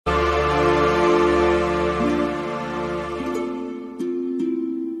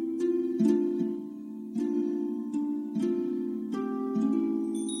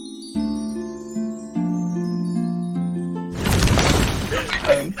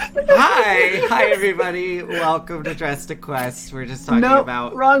Hi everybody. Welcome to Dress to Quest. We're just talking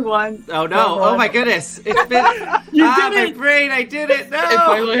about. Wrong one. Oh no! Wrong one. Oh my goodness! It's been. You did did my it! brain! I did it! No! It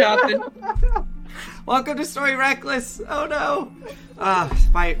finally happened. Welcome to Story Reckless. Oh no!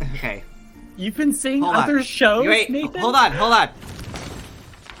 Okay. You've been seeing Hold on. other shows, Wait. Nathan? Hold on.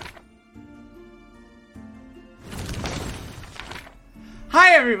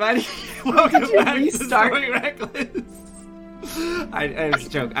 Hi everybody. Welcome Did you back restart? to Story Reckless. I was a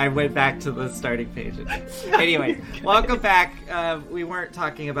joke. I went back to the starting page. Anyway, welcome back. We weren't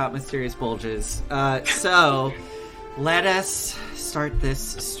talking about mysterious bulges. So, let us start this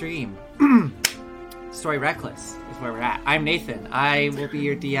stream. Story Reckless is where we're at. I'm Nathan. I will be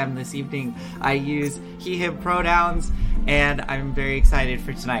your DM this evening. I use he, him pronouns, and I'm very excited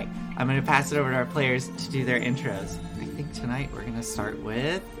for tonight. I'm going to pass it over to our players to do their intros. I think tonight we're going to start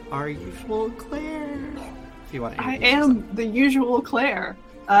with our usual Claire. If you want to I introduce am yourself. the usual Claire.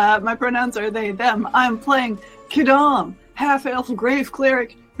 My pronouns are they, them. I'm playing Kidam, half-elf grave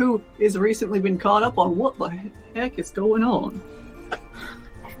cleric, who has recently been caught up on what the heck is going on.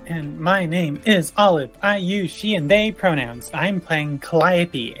 And my name is Olive. I use she and they pronouns. I'm playing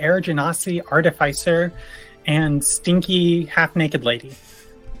Calliope, Air Genasi Artificer, and Stinky Half-Naked Lady.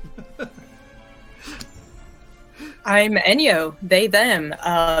 I'm Enyo, they, them.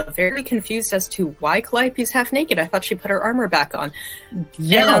 Very confused as to why Calliope's half naked. I thought she put her armor back on.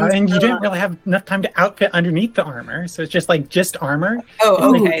 Yeah, and you didn't really have enough time to outfit underneath the armor, so it's just armor.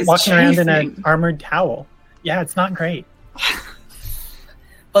 Oh, Like, okay. walking around in chafing. an armored towel. Yeah, it's not great.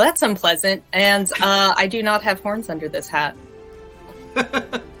 Well, that's unpleasant. And I do not have horns under this hat.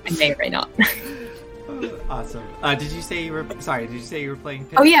 I may or may not. Awesome. Did you say you were playing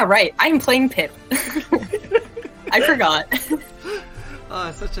Pip? Oh, yeah, right. I'm playing Pip. I forgot.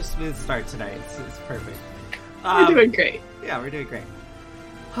 Oh, such a smooth start tonight. It's perfect. You're doing great. Yeah, we're doing great.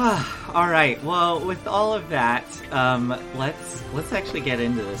 All right. Well, with all of that, let's actually get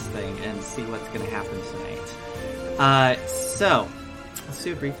into this thing and see what's going to happen tonight. So let's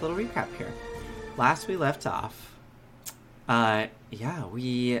do a brief little recap here. Last we left off,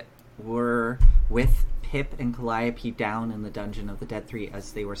 we were with Pip and Calliope down in the Dungeon of the Dead Three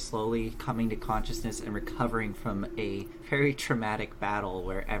as they were slowly coming to consciousness and recovering from a very traumatic battle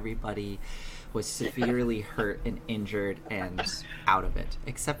where everybody was severely hurt and injured and out of it,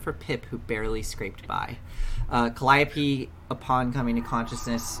 except for Pip, who barely scraped by. Calliope, upon coming to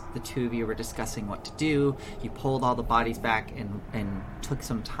consciousness, the two of you were discussing what to do. You pulled all the bodies back and took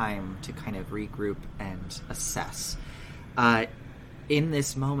some time to kind of regroup and assess. In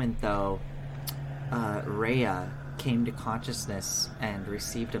this moment, though, Rhea came to consciousness and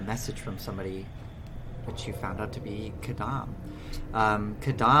received a message from somebody, which you found out to be Kidam.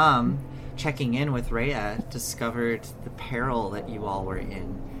 Kidam, checking in with Rhea, discovered the peril that you all were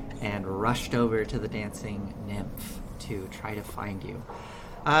in and rushed over to the dancing nymph to try to find you.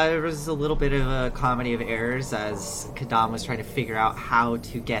 There was a little bit of a comedy of errors as Kidam was trying to figure out how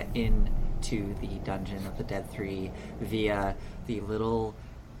to get into the Dungeon of the Dead Three via the little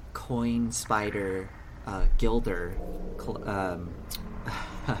coin spider Gilder,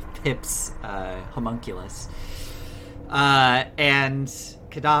 Pip's homunculus. And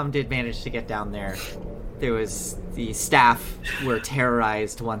Kidam did manage to get down there. The staff were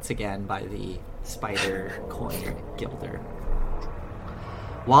terrorized once again by the spider coin Gilder.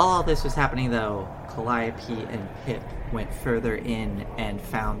 While all this was happening, though, Calliope and Pip went further in and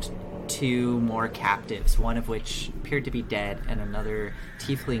found two more captives, one of which appeared to be dead, and another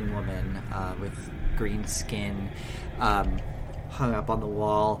tiefling woman with green skin hung up on the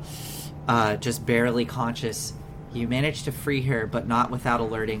wall, just barely conscious. You managed to free her, but not without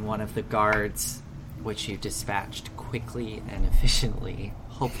alerting one of the guards, which you dispatched quickly and efficiently,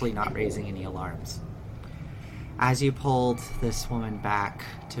 hopefully not raising any alarms. As you pulled this woman back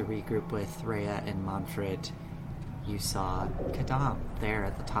to regroup with Rhea and Manfred, you saw Kidam there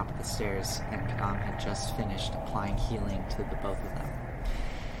at the top of the stairs, and Kidam had just finished applying healing to the both of them.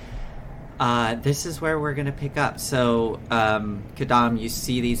 This is where we're going to pick up. So, Kidam, you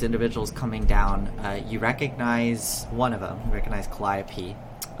see these individuals coming down. You recognize one of them. You recognize Calliope.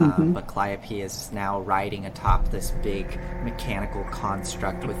 But Calliope is now riding atop this big mechanical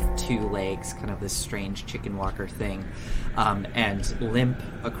construct with two legs, kind of this strange chicken walker thing. And limp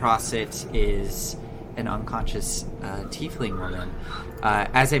across it is an unconscious tiefling woman.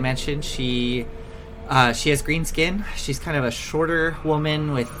 As I mentioned, she has green skin. She's kind of a shorter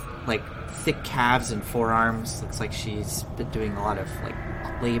woman with thick calves and forearms. Looks like she's been doing a lot of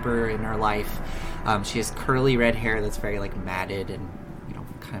labor in her life. She has curly red hair that's very matted and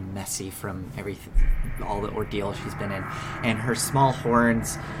kind of messy from everything, all the ordeal she's been in. And her small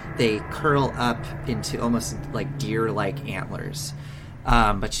horns, they curl up into almost like deer-like antlers.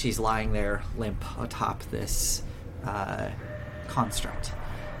 But she's lying there limp atop this construct.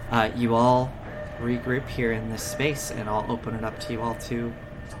 You all regroup here in this space, and I'll open it up to you all to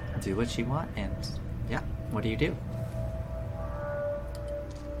do what you want. And yeah, what do you do?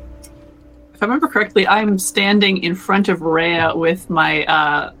 If I remember correctly, I'm standing in front of Rhea with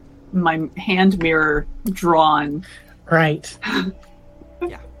my my hand mirror drawn. Right.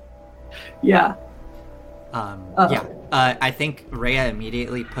 Yeah. Yeah. I think Rhea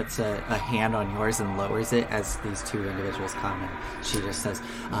immediately puts a hand on yours and lowers it as these two individuals come, and she just says,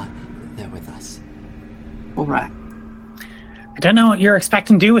 they're with us. All right. I don't know what you're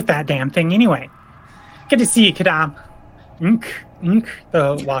expecting to do with that damn thing anyway. Good to see you, Kadam.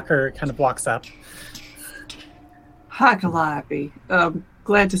 The walker kind of walks up. Hi, Calliope.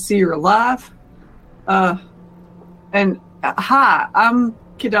 Glad to see you're alive. And hi, I'm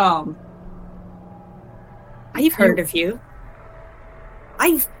Kadam. I've heard of you.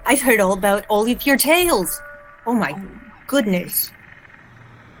 I've heard all about all of your tales. Oh my goodness.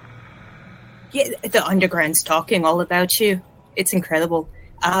 Yeah, the Underground's talking all about you. It's incredible.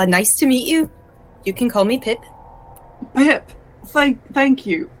 Nice to meet you. You can call me Pip. Pip, thank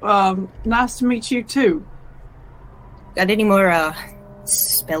you. Nice to meet you too. Got any more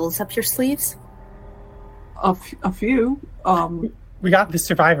spells up your sleeves? A few. We got the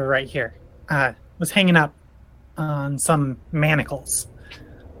survivor right here. Was hanging up on some manacles.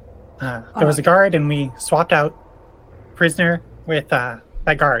 There was a guard, and we swapped out prisoner with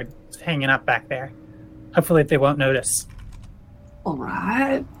that guard hanging up back there. Hopefully they won't notice. All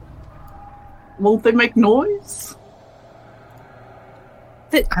right. Won't they make noise?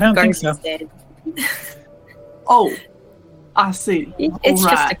 The I don't think guard's so. dead. Oh, I see. It's All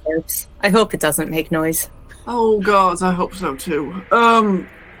just right. a corpse. I hope it doesn't make noise. Oh, gods, I hope so too.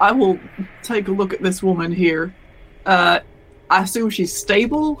 I will take a look at this woman here. I assume she's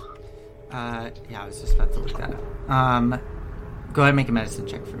stable? Yeah, I was just about to look that up. Go ahead and make a medicine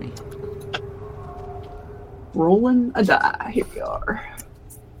check for me. Rolling a die. Here we are.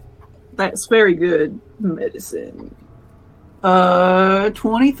 That's very good medicine.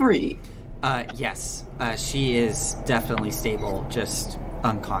 23. Yes. She is definitely stable, just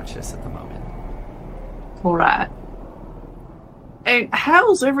unconscious at the moment. All right. And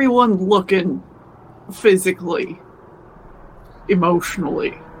how's everyone looking physically,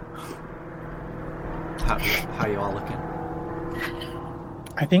 emotionally? How you all looking?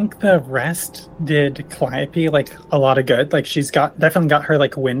 I think the rest did Calliope like a lot of good. Like she's definitely got her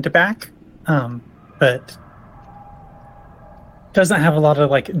like wind back, but doesn't have a lot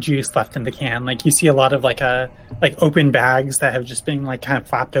of like juice left in the can. Like you see a lot of like open bags that have just been like kind of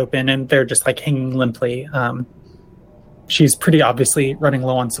flapped open, and they're just like hanging limply. She's pretty obviously running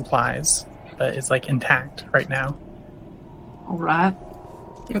low on supplies, but is like intact right now. All right.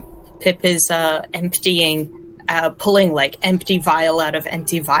 Pip is emptying, pulling like empty vial out of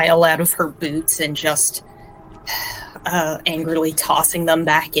her boots and just angrily tossing them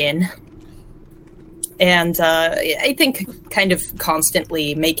back in. And I think kind of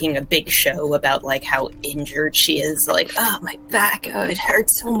constantly making a big show about like how injured she is. Like, oh, my back, it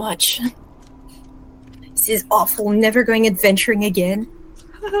hurts so much. This is awful. I'm never going adventuring again.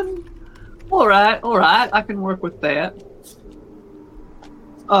 All right. I can work with that.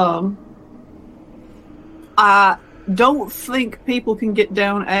 I don't think people can get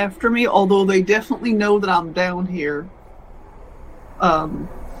down after me, although they definitely know that I'm down here. Well,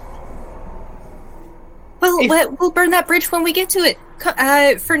 If- we'll burn that bridge when we get to it.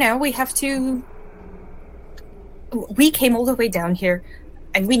 For now, we have to... We came all the way down here,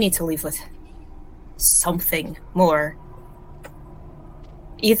 and we need to leave with something more.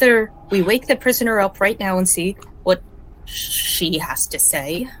 Either we wake the prisoner up right now and see what she has to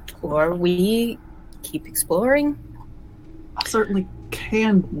say, or we keep exploring. I certainly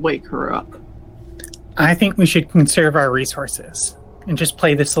can wake her up. I think we should conserve our resources and just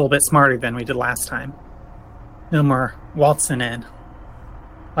play this a little bit smarter than we did last time. No more waltzing in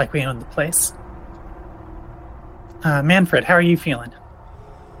like we own the place. Manfred, how are you feeling?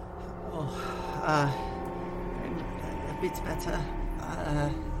 A bit better.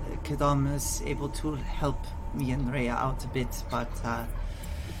 Kadam is able to help me and Rhea out a bit, but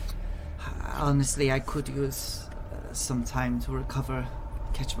honestly, I could use some time to recover,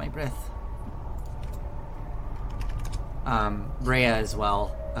 catch my breath. Rhea as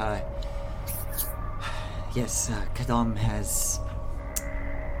well. Yes, Kadam has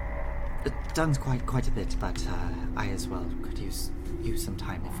done quite a bit, but I as well could use use some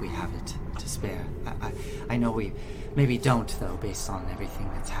time if we have it to spare. I know we maybe don't, though, based on everything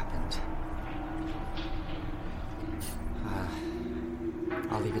that's happened.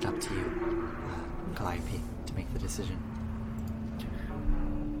 I'll leave it up to you, Calliope, to make the decision.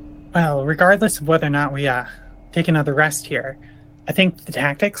 Well, regardless of whether or not we take another rest here, I think the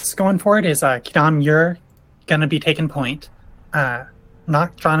tactics going forward is, Kidam, you're going to be taking point.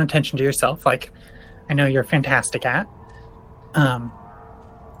 Not drawing attention to yourself, like I know you're fantastic at.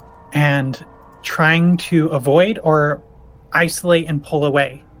 And trying to avoid or isolate and pull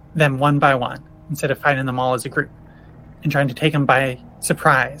away them one by one instead of fighting them all as a group and trying to take them by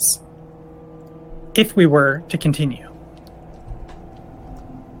surprise if we were to continue.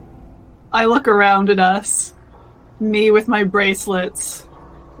 I look around at us, me with my bracelets,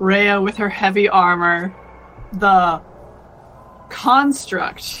 Rhea with her heavy armor, the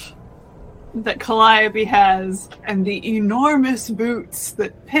construct that Calliope has, and the enormous boots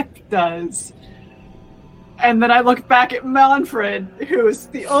that Pip does. And then I look back at Manfred, who is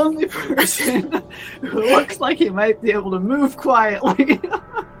the only person who looks like he might be able to move quietly.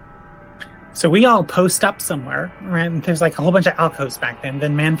 So we all post up somewhere, and there's like a whole bunch of alcoves back then.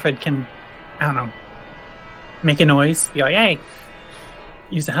 Then Manfred can, I don't know, make a noise, be like, hey,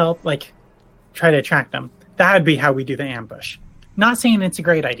 use the help, like, try to attract them. That would be how we do the ambush. Not saying it's a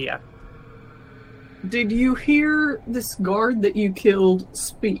great idea. Did you hear this guard that you killed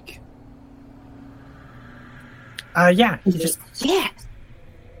speak? Yeah. Just Yeah.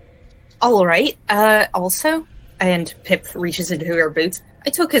 All right. Also, and Pip reaches into her boots. I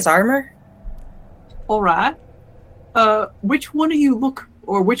took his armor. All right. Which one of you look,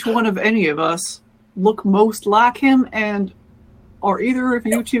 or which one of any of us look most like him, and are either of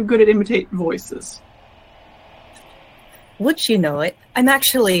you two good at imitate voices? Would you know it? I'm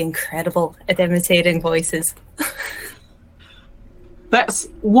actually incredible at imitating voices. That's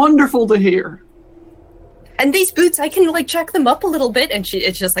wonderful to hear. And these boots, I can like jack them up a little bit, and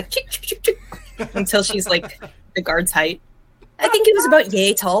it's just like chick, chick, chick, chick, until she's like the guard's height. I think it was about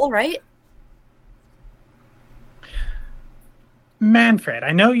yay tall, right? Manfred,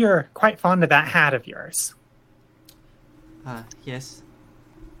 I know you're quite fond of that hat of yours. Yes.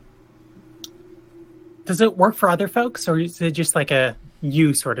 Does it work for other folks, or is it just like a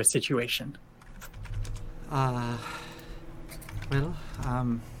you sort of situation? Well,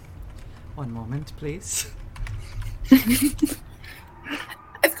 one moment, please.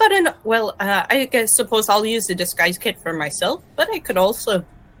 I've got an... Well, I guess suppose I'll use the disguise kit for myself, but I could also...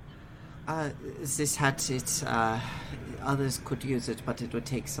 This hat, others could use it, but it would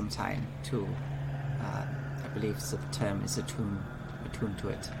take some time to, I believe the term is attuned to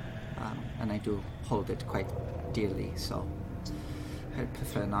it. And I do hold it quite dearly, so I'd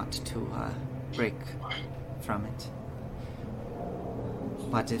prefer not to break from it.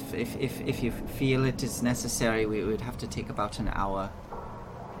 But if you feel it is necessary, we would have to take about an hour.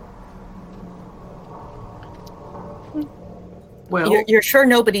 Well, You're sure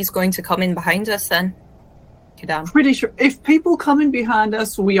nobody's going to come in behind us then? Kidam? pretty sure if people come in behind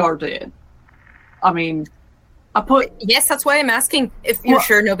us, we are dead. I mean, Yes, that's why I'm asking if you're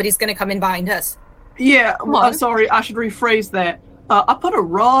sure nobody's going to come in behind us. Yeah, sorry, I should rephrase that. I put a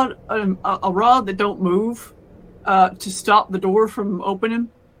rod that don't move to stop the door from opening.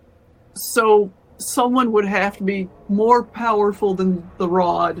 So someone would have to be more powerful than the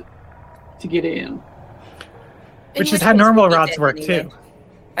rod to get in. Which is how normal rods work too.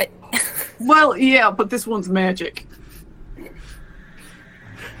 Well, yeah, but this one's magic.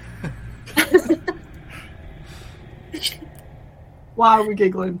 Why are we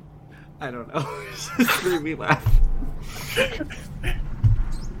giggling? I don't know. It just made me laugh.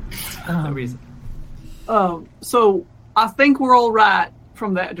 No reason. So I think we're all right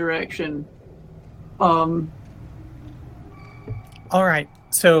from that direction. All right.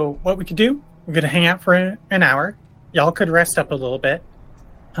 So what we could do, we're going to hang out for an hour. Y'all could rest up a little bit.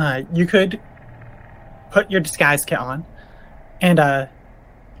 You could put your disguise kit on. And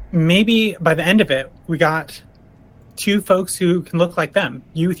maybe by the end of it, we got 2 folks who can look like them.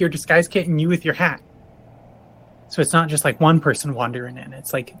 You with your disguise kit and you with your hat. So it's not just like one person wandering in.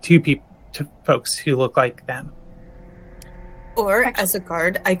 It's like 2 folks who look like them. Or as a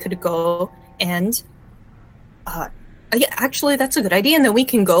guard, I could go and... yeah, actually, that's a good idea. And then we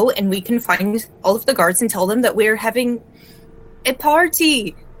can go and we can find all of the guards and tell them that we're having a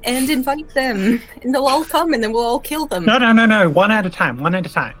party and invite them. And they'll all come and then we'll all kill them. No. One at a time.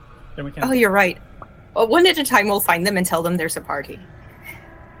 Then we can... Oh, you're right. Well, one at a time, we'll find them and tell them there's a party.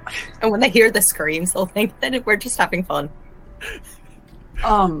 And when they hear the screams, they'll think that we're just having fun.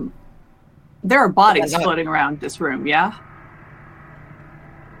 There are bodies floating around this room, yeah?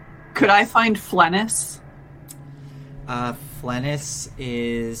 Could I find Flennis? Flennis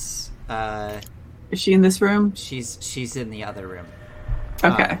is Is she in this room? she's in the other room.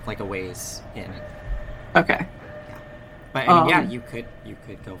 Okay. Like a ways in. Okay. But I mean, yeah, you could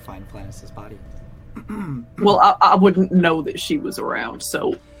go find Flennis's body. Well, I wouldn't know that she was around,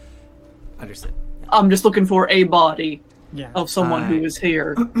 so Understood. I'm just looking for a body Yeah. of someone who is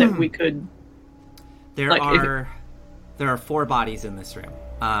here that we could. There are 4 bodies in this room.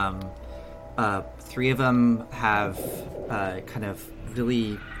 3 of them have kind of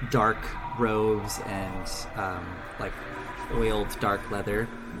really dark robes and like oiled dark leather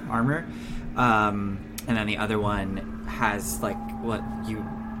armor, and then the other one has like what you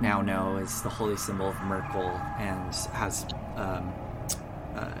now know is the holy symbol of Merkel and has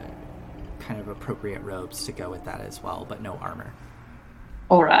kind of appropriate robes to go with that as well, but no armor.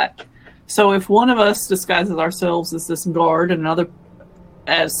 All right. So if one of us disguises ourselves as this guard and another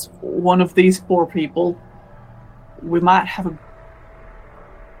as one of these 4 people, we might have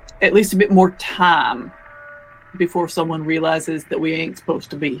at least a bit more time before someone realizes that we ain't supposed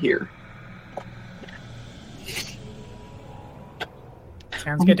to be here.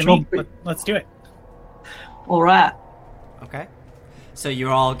 Sounds good to me. Let's do it. All right. Okay. So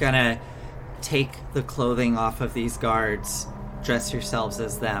you're all gonna take the clothing off of these guards, dress yourselves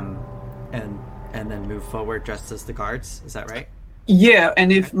as them, and then move forward dressed as the guards. Is that right? Yeah,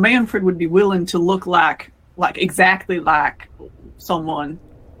 and if Manfred would be willing to look like exactly like someone,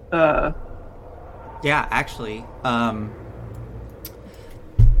 Yeah, actually, I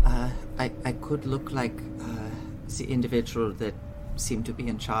could look like the individual that seemed to be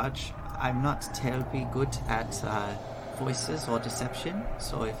in charge. I'm not terribly good at voices or deception,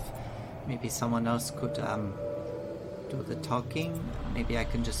 so if maybe someone else could do the talking, maybe I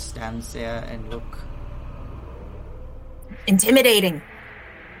can just stand there and look. Intimidating.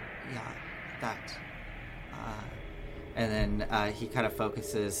 Yeah, that. And then he kind of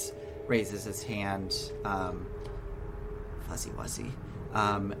focuses, raises his hand, fuzzy wuzzy,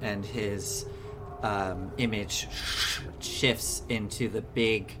 and his image shifts into the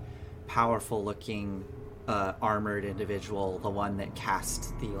big, powerful-looking, armored individual, the one that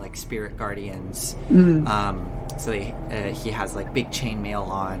cast the like spirit guardians. So he has like big chainmail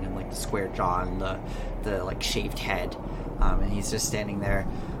on and like the square jaw and the like shaved head, and he's just standing there,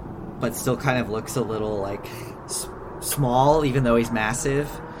 but still kind of looks a little like small, even though he's massive.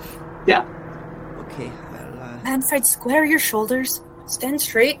 yeah. Okay. Manfred, square your shoulders. Stand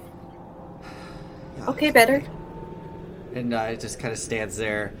straight. Yeah, Okay, better. And it just kind of stands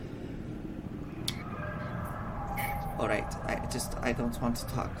there. All right. I don't want to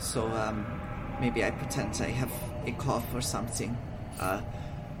talk, so maybe I pretend I have a cough or something.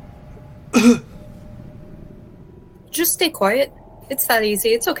 Just stay quiet. It's that easy.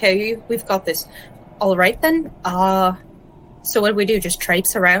 It's okay. We've got this. All right, then. So what do we do? Just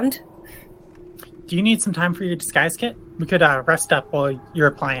traipse around? Do you need some time for your disguise kit? We could rest up while you're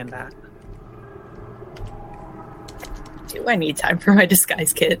applying that. Do I need time for my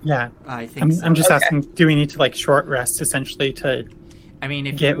disguise kit? Yeah. I think so. I'm just Okay. asking, do we need to like short rest essentially to I mean,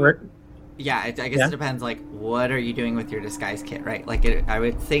 if get you... rid? Yeah, I guess Yeah. it depends, like, what are you doing with your disguise kit, right? Like, I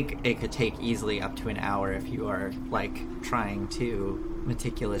would think it could take easily up to an hour if you are, like, trying to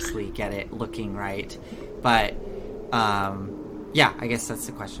meticulously get it looking right. But, yeah, I guess that's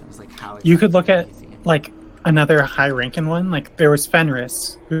the question. It's like, how... You could look at, easy. like, another high-ranking one. Like, there was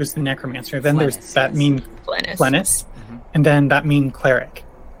Fenris, who's the necromancer. Then there's Flennis, that yes. mean Flennis. Flennis. Mhm. And then that mean cleric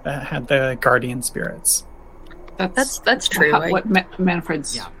that had the guardian spirits. That's true. What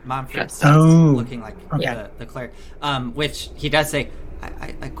Manfred's. Yeah, Manfred Yes. says, Oh, looking like okay. the cleric. Which he does say,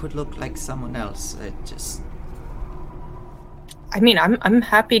 I could look like someone else. It just... I mean, I'm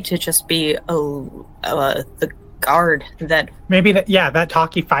happy to just be the guard that. Maybe that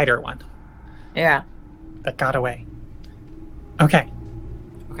talkie fighter one Yeah. that got away. Okay,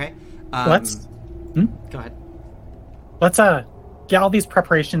 Okay. let's Go ahead. get all these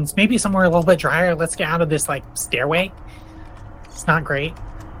preparations. Maybe somewhere a little bit drier. Let's get out of this like stairway. It's not great.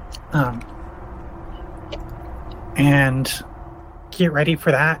 And get ready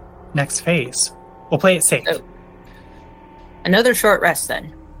for that next phase. We'll play it safe. Oh. Another short rest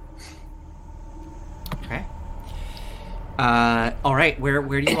then. Okay. All right. Where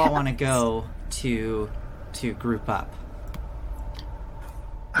do you all want to go to group up?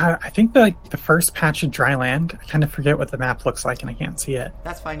 I think the first patch of dry land. I kind of forget what the map looks like, and I can't see it.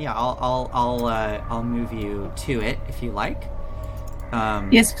 That's fine. Yeah, I'll move you to it if you like.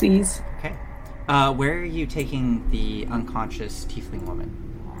 Yes, please. Okay. Where are you taking the unconscious tiefling woman?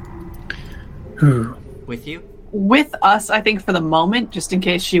 Ooh. With you? with us, I think, for the moment, just in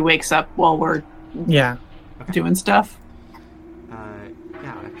case she wakes up while we're doing stuff.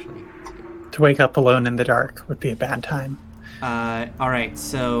 Yeah, actually. To wake up alone in the dark would be a bad time. All right,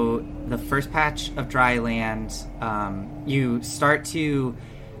 so the first patch of dry land, you start to...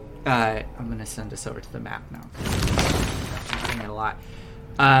 I'm going to send this over to the map now. I'm doing it a lot.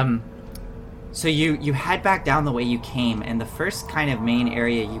 So you head back down the way you came, and the first kind of main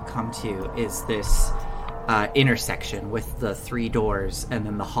area you come to is this intersection with the 3 doors and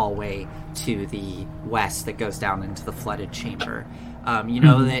then the hallway to the west that goes down into the flooded chamber. You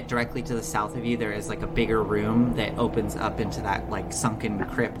know that directly to the south of you there is like a bigger room that opens up into that like sunken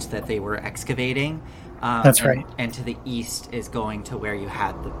crypt that they were excavating. That's right. And to the east is going to where you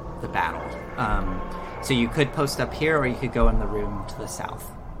had the battle. So you could post up here, or you could go in the room to the south.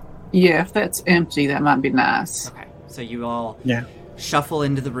 Yeah, if that's empty, that might be nice. Okay, so you all shuffle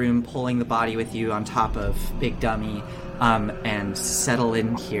into the room, pulling the body with you on top of Big Dummy, and settle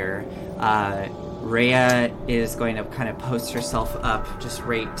in here. Rhea is going to kind of post herself up just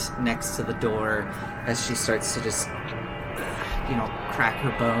right next to the door as she starts to just, crack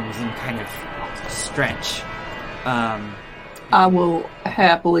her bones and kind of stretch. I will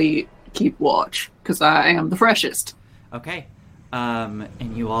happily keep watch, because I am the freshest. Okay.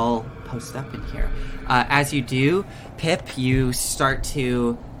 And you all post up in here. As you do, Pip, you start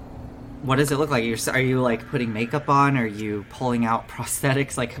to... What does it look like? Are you like putting makeup on? Are you pulling out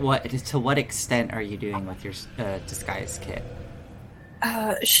prosthetics? Like to what extent are you doing with your disguise kit?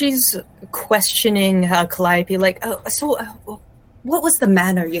 She's questioning Calliope, like, what was the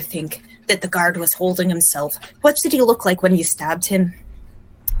manner, you think, that the guard was holding himself? What did he look like when you stabbed him?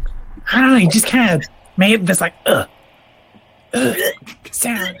 I don't know, he just kind of made this like,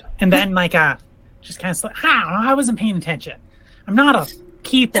 sound. And then just kind of, I don't know, I wasn't paying attention. I'm not a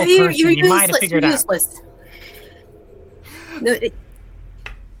people person, you might have figured out.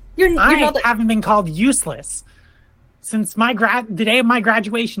 I haven't been called useless since the day of my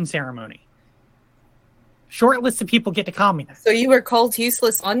graduation ceremony. Short list of people get to call me that. So you were called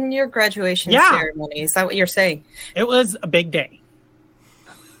useless on your graduation ceremony? Is that what you're saying? It was a big day.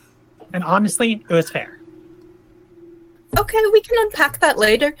 And honestly, it was fair. Okay, we can unpack that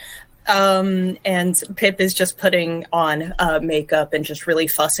later. And Pip is just putting on makeup and just really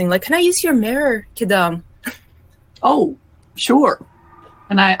fussing. Like, can I use your mirror, Kidam? Oh, sure.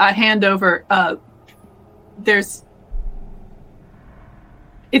 And I hand over.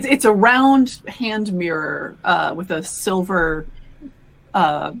 It's a round hand mirror with a silver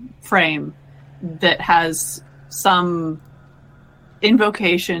frame that has some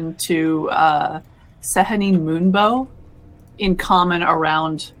invocation to Sehanine Moonbow in common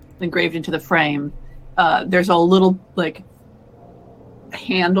around, engraved into the frame. There's a little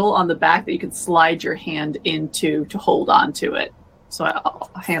handle on the back that you can slide your hand into to hold on to it. So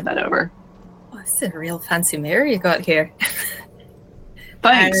I'll hand that over. Oh, this is a real fancy mirror you got here.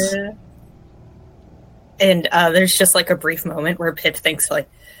 Thanks. And there's just like a brief moment where Pip thinks like,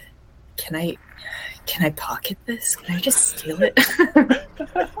 can I pocket this? Can I just steal it?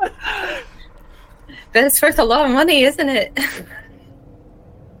 But it's worth a lot of money, isn't it?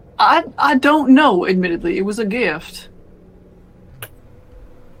 I don't know, admittedly. It was a gift.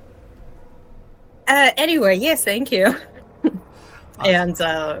 Anyway, yes, thank you. Awesome.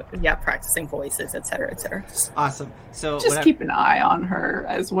 And practicing voices, etc., etc. Awesome. So just keep an eye on her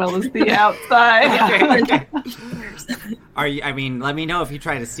as well as the outside. Okay. Are you? I mean, let me know if you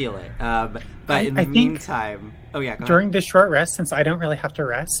try to steal it. But in the meantime, go during ahead. this short rest, since I don't really have to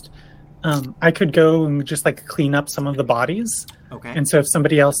rest, I could go and just clean up some of the bodies. Okay. And so if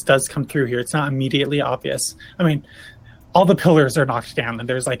somebody else does come through here, it's not immediately obvious. I mean, all the pillars are knocked down and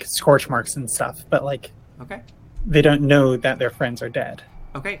there's scorch marks and stuff, but okay. They don't know that their friends are dead.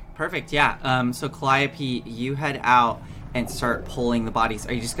 Okay, perfect. Yeah. So Calliope, you head out and start pulling the bodies.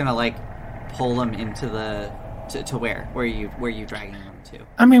 Are you just gonna pull them into to where? Where are you dragging them to?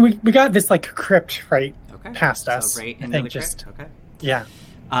 I mean, we got this crypt right past so us. Right into the crypt. Okay. Yeah.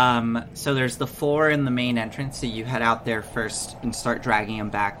 So there's the 4 in the main entrance, so you head out there first and start dragging them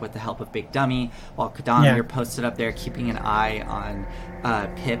back with the help of Big Dummy, while Kadam, you're posted up there keeping an eye on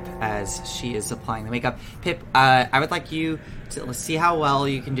Pip as she is applying the makeup. Pip, I would like you to see how well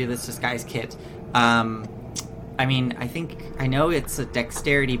you can do this disguise kit. I mean, I know it's a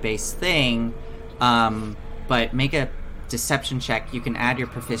dexterity-based thing, but make a deception check. You can add your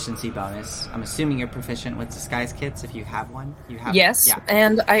proficiency bonus. I'm assuming you're proficient with disguise kits if you have one. You have. Yes, yeah.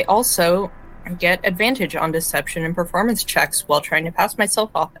 And I also get advantage on deception and performance checks while trying to pass myself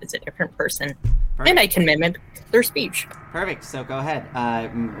off as a different person. And I can mimic their speech. Perfect. So go ahead.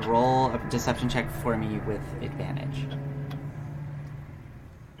 Roll a deception check for me with advantage.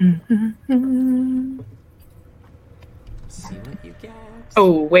 See what you get.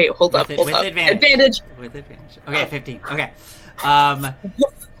 Oh, wait, hold up. With advantage. With advantage. Okay, 15. Okay.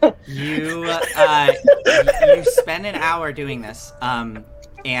 You spend an hour doing this, and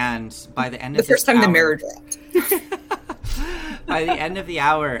by the end of the first time hour, the mirror dropped. by the end of the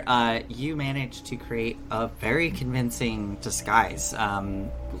hour, you manage to create a very convincing disguise.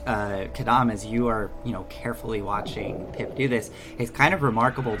 Kadam, as you are, carefully watching Pip do this, it's kind of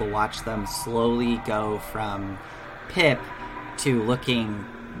remarkable to watch them slowly go from Pip to looking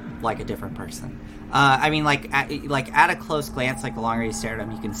like a different person. At a close glance, the longer you stare at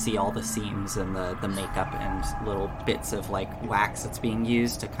them, you can see all the seams and the makeup and little bits of wax that's being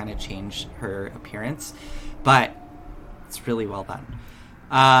used to kind of change her appearance. But it's really well done.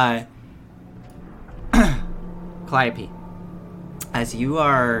 Calliope, as you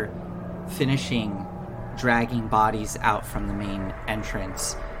are finishing dragging bodies out from the main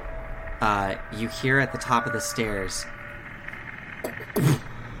entrance, you hear at the top of the stairs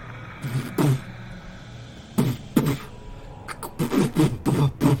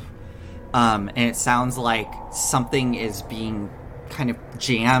and it sounds like something is being kind of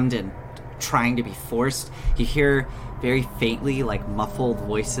jammed and trying to be forced. You hear very faintly, muffled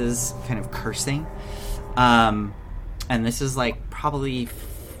voices kind of cursing. And this is probably,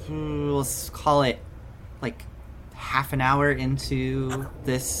 let's call it half an hour into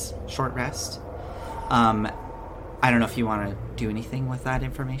this short rest. I don't know if you want to do anything with that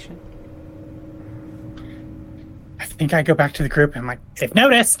information. I think I go back to the group and they've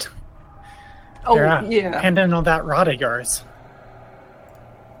noticed. Oh, They're, yeah. handing on that rod of yours.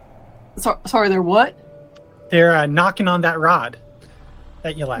 Sorry, they're what? They're knocking on that rod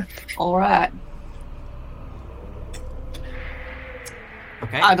that you left. All right.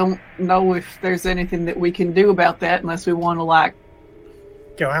 Okay. I don't know if there's anything that we can do about that unless we want to,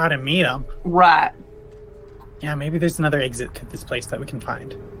 Go out and meet them. Right. Yeah, maybe there's another exit to this place that we can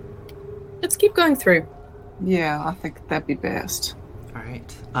find. Let's keep going through. Yeah, I think that'd be best. All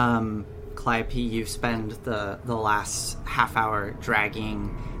right. Calliope, you spend the last half hour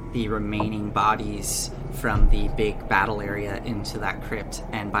dragging the remaining bodies from the big battle area into that crypt,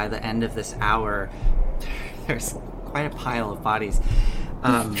 and by the end of this hour, there's quite a pile of bodies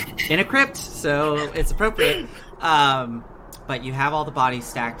in a crypt, so it's appropriate. But you have all the bodies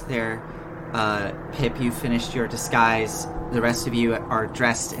stacked there. Pip, you finished your disguise. The rest of you are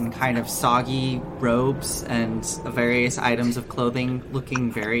dressed in kind of soggy robes and various items of clothing,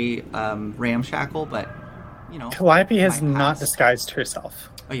 looking very ramshackle, but, Calliope has might not pass. disguised herself.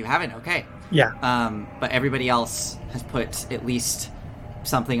 Oh, you haven't? Okay. Yeah. But everybody else has put at least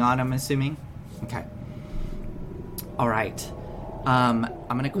something on, I'm assuming? Okay. All right. I'm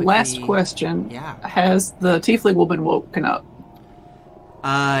going to quickly... Last question. Yeah. Has the tiefling woman woken up?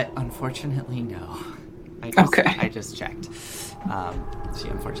 Unfortunately, no. Okay. I just checked. She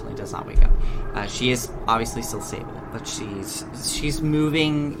unfortunately does not wake up. She is obviously still stable, but she's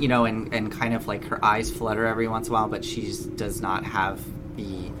moving, and kind of her eyes flutter every once in a while, but she does not have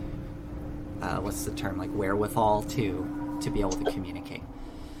the what's the term, wherewithal to be able to communicate.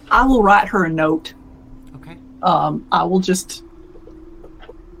 I will write her a note. Okay. I will just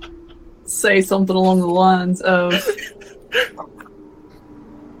say something along the lines of,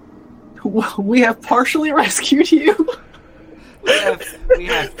 "We have partially rescued you." We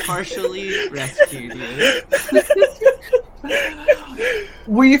have partially rescued you.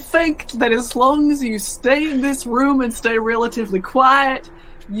 We think that as long as you stay in this room and stay relatively quiet,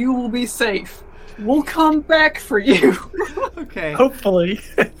 you will be safe. We'll come back for you. Okay. Hopefully.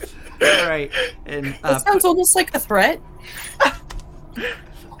 All right. And That sounds almost like a threat.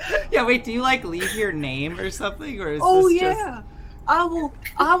 yeah. Wait. Do you leave your name or something, or is Oh this yeah, I will.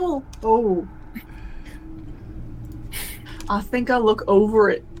 Oh, I think I look over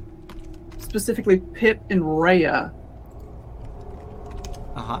at specifically Pip and Rhea,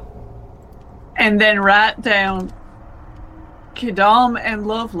 just... and then write down Kadam and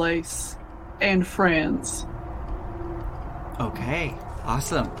Lovelace and friends. Okay,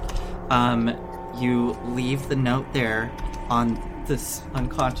 awesome. You leave the note there on this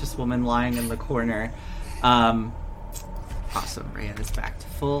unconscious woman lying in the corner. Awesome, Rhea is back to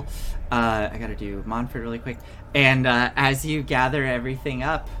full. I gotta do Montfort really quick. And as you gather everything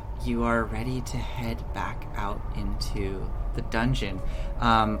up, you are ready to head back out into the dungeon.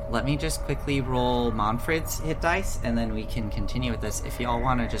 Let me just quickly roll Montford's hit dice, and then we can continue with this. If you all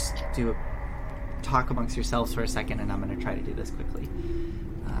want to just talk amongst yourselves for a second, and I'm going to try to do this quickly.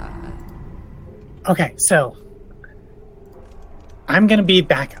 Okay, so I'm gonna be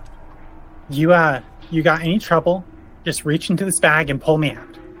backup. You got any trouble, just reach into this bag and pull me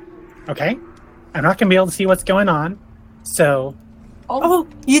out. Okay? I'm not gonna be able to see what's going on, so Oh,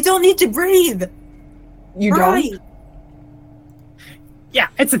 you don't need to breathe. You Right. don't? yeah,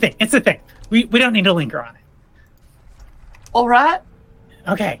 it's a thing. It's a thing. We don't need to linger on it. All right.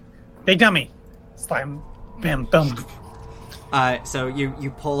 Okay. Big dummy. Slam bam boom. So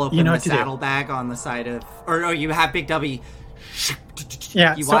you pull open You know the what to do. saddlebag on the side of, or no, you have Big W.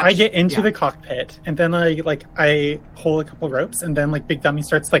 Yeah, You so I watch- get into yeah. the cockpit and then I pull a couple ropes and then Big Dummy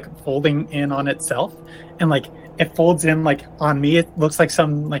starts folding in on itself and it folds in on me. It looks like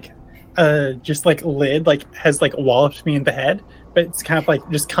some just lid has walloped me in the head, but it's kind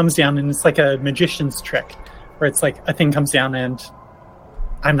of just comes down and it's like a magician's trick where it's a thing comes down and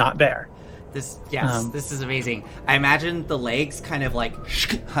I'm not there. This this is amazing. I imagine the legs kind of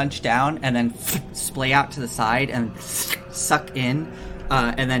hunch down and then splay out to the side and suck in,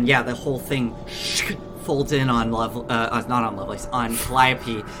 and then the whole thing folds in on not on Lovelace, on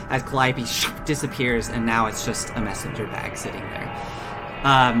Calliope as Calliope disappears, and now it's just a messenger bag sitting there.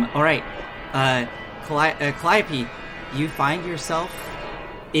 All right, Calliope, you find yourself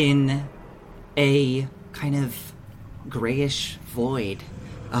in a kind of grayish void.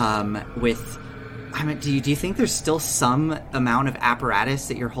 With, do you think there's still some amount of apparatus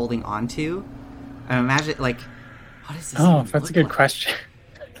that you're holding on to? I imagine, what is this? Oh, even that's a look good like? question.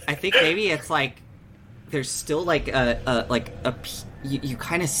 I think maybe it's there's still you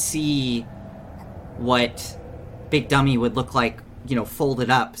kind of see what Big Dummy would look like, folded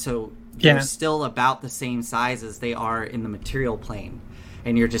up. So Yeah. they're still about the same size as they are in the material plane.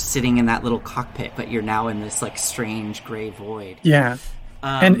 And you're just sitting in that little cockpit, but you're now in this strange gray void. Yeah.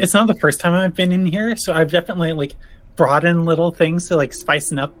 And it's not the first time I've been in here, so I've definitely brought in little things to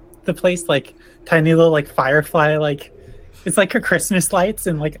spicing up the place, tiny little firefly, it's like a Christmas lights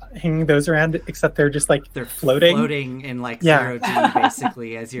and hanging those around, except they're just they're floating in Yeah. 0G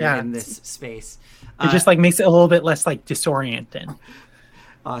basically as you're Yeah. in this space. It just makes it a little bit less disorienting.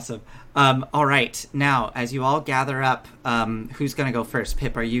 Awesome. All right, now as you all gather up, who's gonna go first?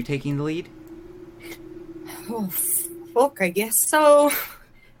 Pip, are you taking the lead? Oh, fuck, I guess so.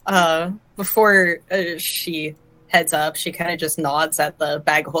 Before she heads up, she kind of just nods at the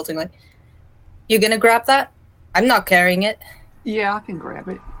bag of holding, you gonna grab that? I'm not carrying it. Yeah, I can grab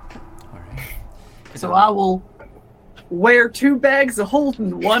it. All right. So I will wear 2 bags of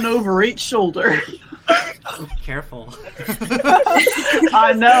holding, one over each shoulder. Careful.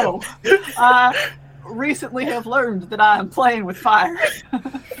 I know. I recently have learned that I am playing with fire.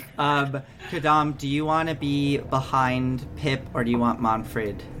 Kadam, do you want to be behind Pip or do you want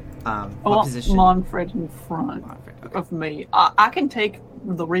Manfred? I What want position? Manfred in front Manfred. Okay, of me. I can take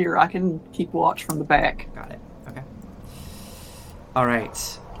the rear. I can keep watch from the back. got it. Okay. All right.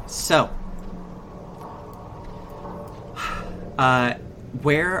 So,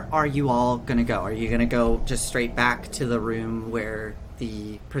 where are you all gonna go? Are you gonna go just straight back to the room where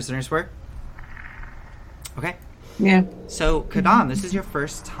the prisoners were? Okay. Yeah. So, Kadam, this is your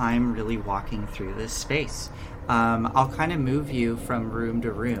first time really walking through this space. I'll kind of move you from room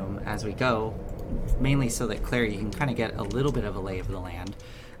to room as we go, mainly so that, Claire, you can kind of get a little bit of a lay of the land.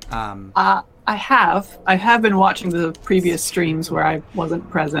 I have been watching the previous streams where I wasn't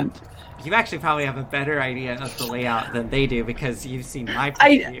present. You actually probably have a better idea of the layout than they do because you've seen my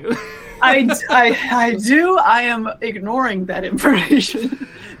I- preview. I do. I am ignoring that information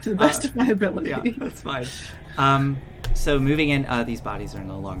to the best of my ability. Yeah, that's fine. So moving in, these bodies are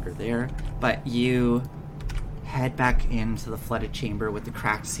no longer there, but you head back into the flooded chamber with the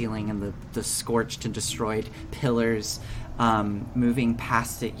cracked ceiling and the scorched and destroyed pillars. Moving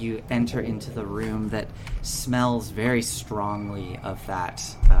past it, you enter into the room that smells very strongly of that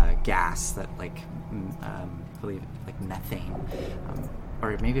gas that, I believe, methane.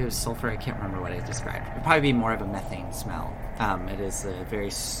 Or maybe it was sulfur, I can't remember what I described. It'd probably be more of a methane smell. It is a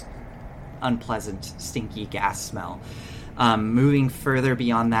very unpleasant, stinky gas smell. Moving further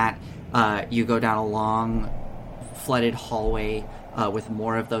beyond that, you go down a long, flooded hallway with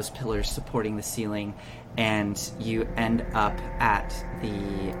more of those pillars supporting the ceiling, and you end up at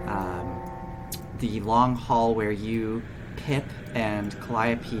the long hall where you, Pip, and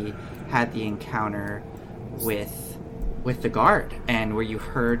Calliope had the encounter with the guard, and where you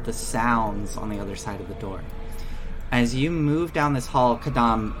heard the sounds on the other side of the door. As you move down this hall,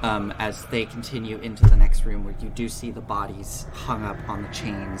 Kadam, as they continue into the next room where you do see the bodies hung up on the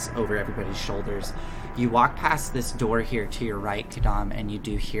chains over everybody's shoulders, you walk past this door here to your right, Kadam, and you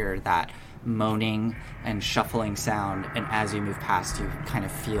do hear that moaning and shuffling sound, and as you move past, you kind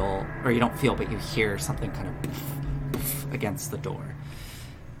of feel, or you don't feel, but you hear something kind of against the door.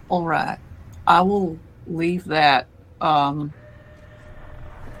 All right. I will leave that. I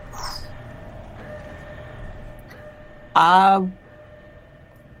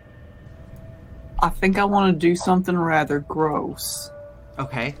think I want to do something rather gross.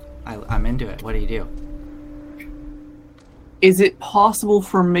 Okay, I'm into it. What do you do? Is it possible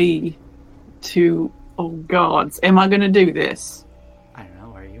for me to... Oh, gods. Am I going to do this? I don't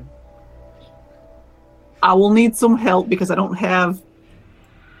know. Are you? I will need some help because I don't have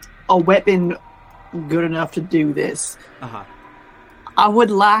a weapon good enough to do this. Uh-huh. I would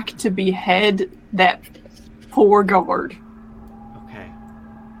like to behead that poor guard. Okay.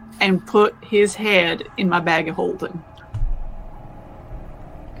 And put his head in my bag of holding.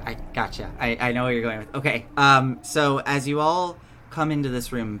 I gotcha. I know where you're going with. Okay. So as you all come into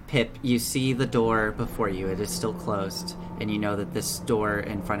this room, Pip, you see the door before you. It is still closed, and you know that this door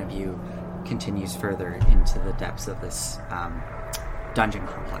in front of you continues further into the depths of this dungeon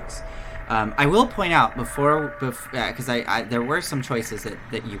complex. I will point out before because there were some choices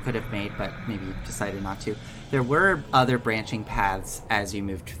that you could have made, but maybe you decided not to. There were other branching paths as you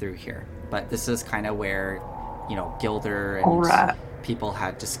moved through here, but this is kind of where, Gilder and people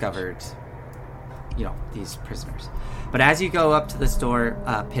had discovered, these prisoners. But as you go up to this door,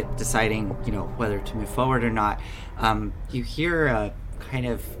 Pip deciding, whether to move forward or not, you hear a kind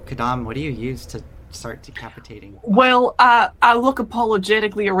of, Kadam, what do you use to start decapitating? Well, I look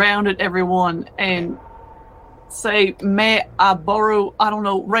apologetically around at everyone and say, may I borrow, I don't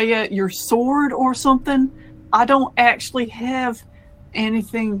know, Rhea, your sword or something? I don't actually have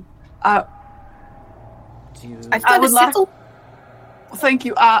anything. I've got a sickle. Thank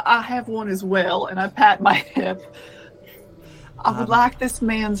you. I have one as well, and I pat my hip. I would like this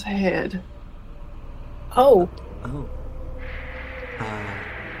man's head. Oh.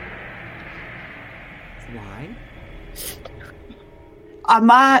 Why? I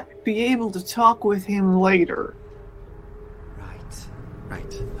might be able to talk with him later.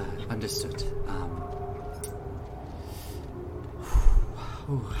 Right. Understood.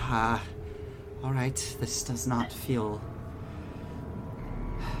 All right. This does not feel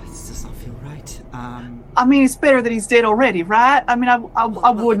right. I mean, it's better that he's dead already, right? I mean,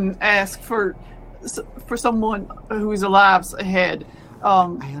 I wouldn't ask for someone who's alive's head. I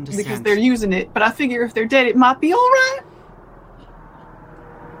understand. Because they're using it, but I figure if they're dead, it might be all right.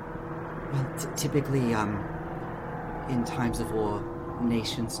 Well, typically, in times of war,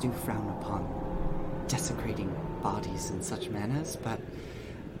 nations do frown upon desecrating bodies in such manners, but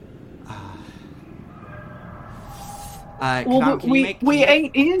well, Kadam, we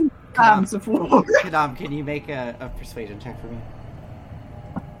ain't in times of war. Kadam, can you make a persuasion check for me?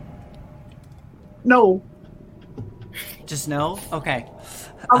 No. Just no? Okay.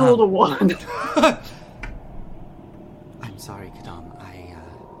 I rolled a 1. I'm sorry, Kadam.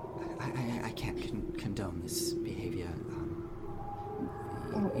 I can't condone this behavior.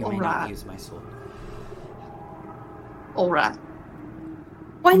 You may not use my sword. All right.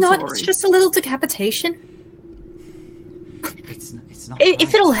 Why not? Sorry. It's just a little decapitation. It's not.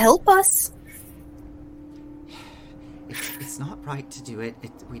 If it'll help us. It's not right to do it.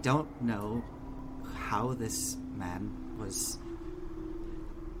 We don't know how this man was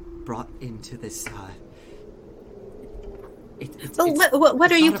brought into this.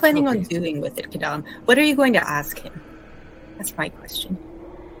 What are you planning on doing with it, Kadam? What are you going to ask him? That's my question.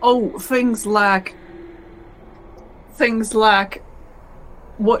 Oh, things like,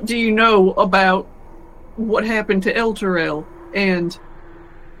 what do you know about what happened to Elturel? And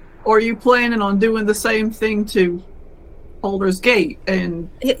are you planning on doing the same thing to Baldur's Gate? And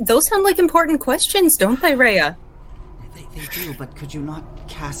those sound like important questions, don't they, Rhea? They do, but could you not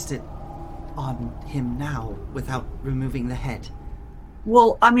cast it on him now without removing the head?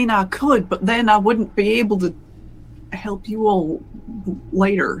 Well, I mean, I could, but then I wouldn't be able to help you all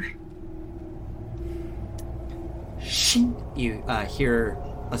later. You hear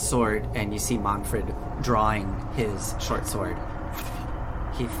a sword, and you see Manfred drawing his short sword.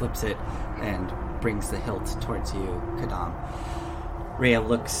 He flips it and brings the hilt towards you, Kadam. Rhea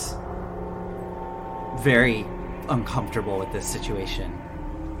looks very uncomfortable with this situation.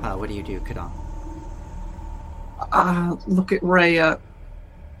 What do you do, Kadam? Look at Rhea.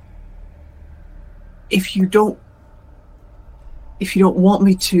 If you don't want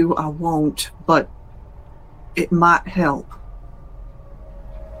me to, I won't, but it might help.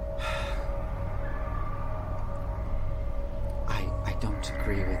 I don't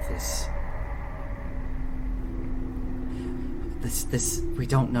agree with this. we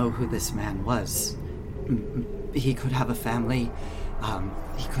don't know who this man was. He could have a family.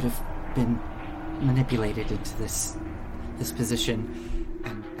 He could have been manipulated into this position.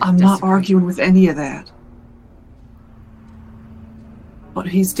 And I'm not arguing with any of that. But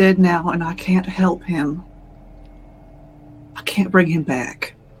he's dead now, and I can't help him. I can't bring him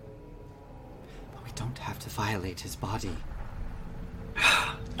back. But we don't have to violate his body.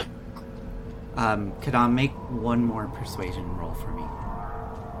 Kadam, make one more persuasion roll for me.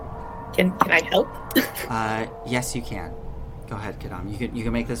 Can I help? Yes, you can. Go ahead, Kadam. You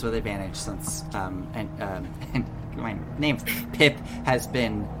can make this with advantage since and my name Pip has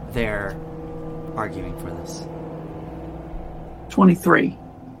been there arguing for this. 23.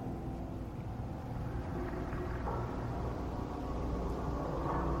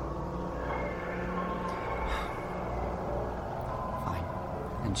 Fine.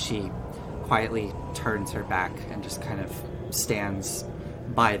 And she quietly turns her back and just kind of stands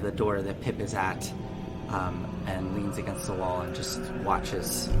by the door that Pip is at, and leans against the wall and just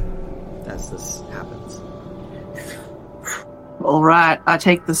watches as this happens. All right, I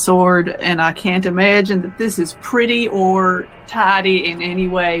take the sword, and I can't imagine that this is pretty or tidy in any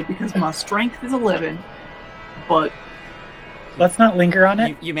way because my strength is 11. But Let's not linger on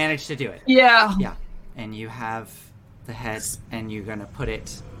it. You managed to do it. yeah, Yeah. And you have the head, and you're gonna put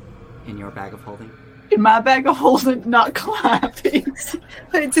it in your bag of holding. in my bag of holding, not Calliope's.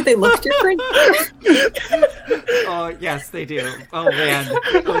 Do they look different? Oh, yes, they do. Oh, man.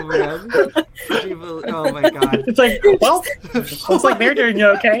 Oh, my God. It's like, well, looks like they're doing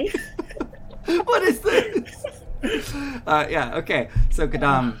okay. What is this? Yeah, okay. So,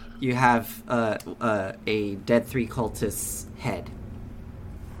 Kadam, you have a Dead 3 cultist's head.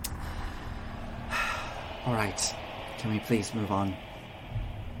 All right. Can we please move on?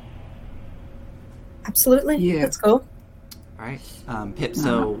 Absolutely. Yeah. Let's go. All right. Pip,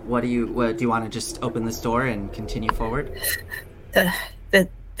 so what do you want to just open this door and continue forward? The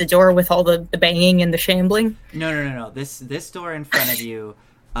door with all the banging and the shambling? No. This door in front of you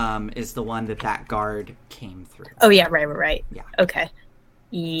is the one that guard came through. Oh, yeah, right. Yeah. Okay.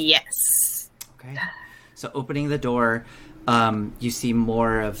 Yes. Okay. So opening the door, you see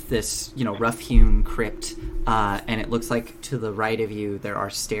more of this, rough-hewn crypt, and it looks like to the right of you there are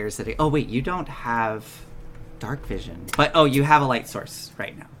stairs that... Oh, wait, you don't have dark vision. But, you have a light source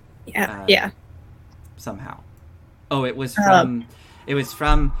right now. Yeah. Somehow. Oh, it was from...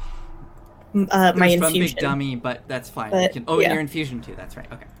 My from infusion. Big Dummy, but that's fine. But, And yeah. your infusion too, that's right.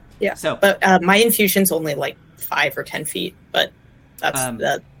 Okay. Yeah. So, but my infusion's only like 5 or 10 feet, but that's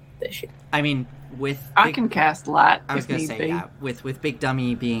the issue. I mean, I can cast light. I was going to say, yeah, with Big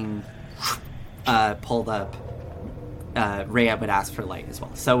Dummy being pulled up, Rhea would ask for light as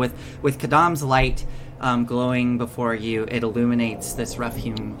well. So with Kadam's light glowing before you, it illuminates this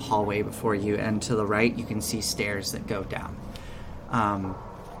rough-hewn hallway before you, and to the right you can see stairs that go down.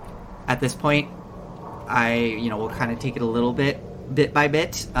 At this point, we'll kind of take it a little bit by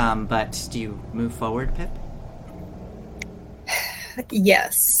bit, but do you move forward, Pip?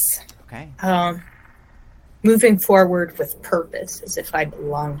 Yes. Okay. Moving forward with purpose, as if I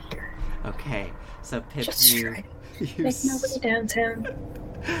belong here. Okay. So Pip, Just you make my way downtown.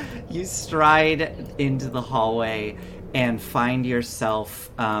 You stride into the hallway and find yourself,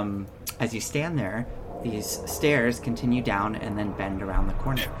 as you stand there, these stairs continue down and then bend around the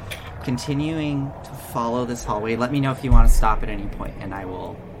corner. Continuing to follow this hallway, let me know if you want to stop at any point, and I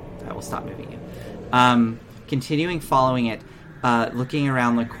will stop moving you. Continuing following it, looking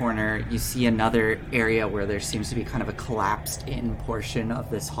around the corner, you see another area where there seems to be kind of a collapsed-in portion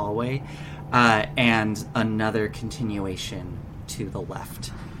of this hallway, and another continuation to the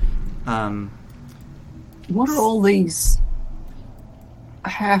left. What are all these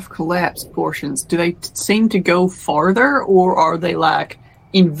half-collapsed portions? Do they seem to go farther, or are they like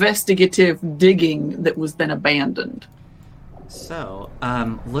investigative digging that was then abandoned? So,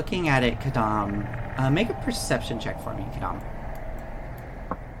 looking at it, Kadam, make a perception check for me, Kadam.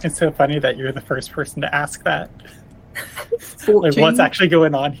 It's so funny that you're the first person to ask that. 14? Like, what's actually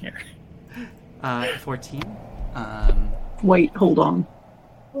going on here? 14. Wait, hold on.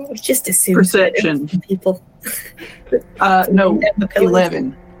 Just assume Perception. people. No,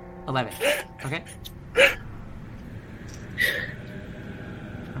 11. 11. Okay.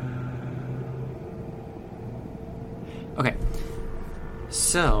 Okay.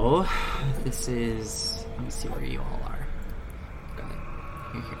 So, this is... Let me see where you all are. Got it.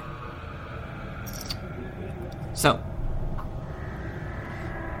 You're here. So,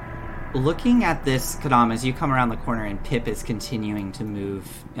 looking at this, Kadam, as you come around the corner and Pip is continuing to move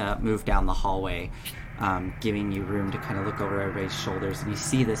down the hallway, giving you room to kind of look over everybody's shoulders, and you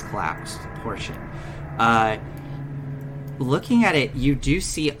see this collapsed portion. Looking at it, you do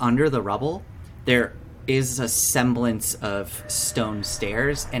see under the rubble there is a semblance of stone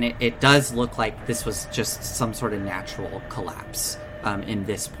stairs, and it does look like this was just some sort of natural collapse in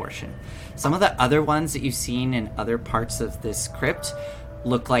this portion. Some of the other ones that you've seen in other parts of this crypt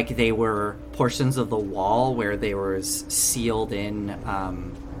look like they were portions of the wall where there was sealed in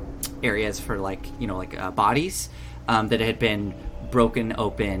areas for bodies that had been broken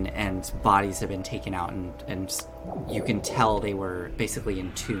open and bodies had been taken out, and you can tell they were basically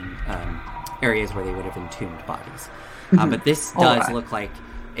entombed, areas where they would have entombed bodies. But this does look like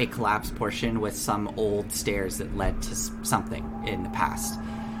a collapsed portion with some old stairs that led to something in the past.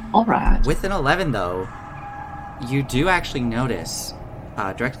 All right. With an 11, though, you do actually notice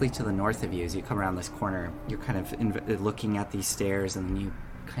directly to the north of you as you come around this corner, you're kind of looking at these stairs, and then you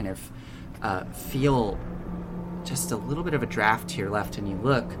kind of feel just a little bit of a draft to your left, and you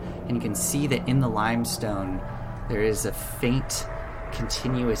look, and you can see that in the limestone there is a faint,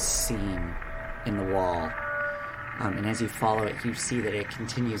 continuous seam in the wall. And as you follow it, you see that it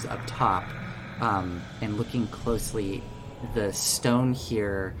continues up top. And looking closely, the stone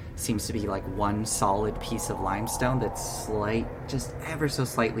here seems to be like one solid piece of limestone that's just ever so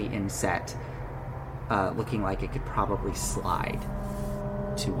slightly inset, looking like it could probably slide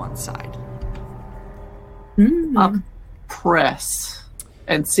to one side. I'll press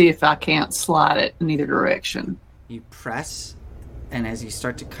and see if I can't slide it in either direction. You press, and as you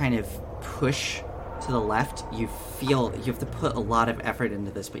start to kind of push to the left, you feel you have to put a lot of effort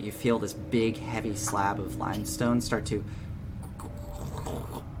into this, but you feel this big, heavy slab of limestone start to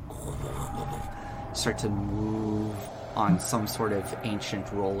move on some sort of ancient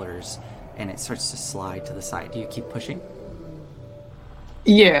rollers, and it starts to slide to the side. Do you keep pushing?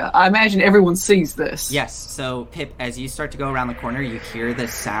 Yeah, I imagine everyone sees this. Yes. So, Pip, as you start to go around the corner, you hear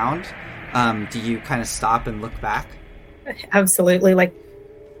this sound. Do you kind of stop and look back? Absolutely.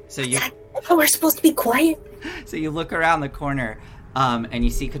 So you... Oh, we're supposed to be quiet? So you look around the corner, and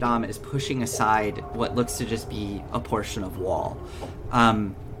you see Kadam is pushing aside what looks to just be a portion of wall.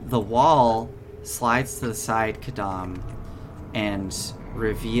 The wall slides to the side, Kadam, and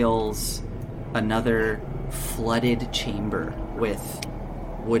reveals another flooded chamber with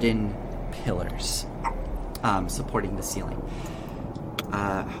wooden pillars supporting the ceiling.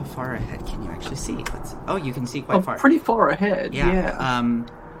 How far ahead can you actually see? You can see quite far. Pretty far ahead, yeah.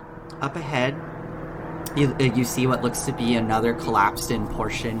 Up ahead, you see what looks to be another collapsed-in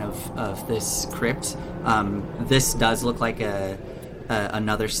portion of this crypt. This does look like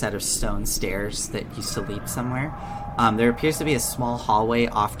another set of stone stairs that used to lead somewhere. There appears to be a small hallway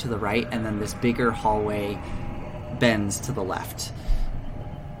off to the right, and then this bigger hallway bends to the left.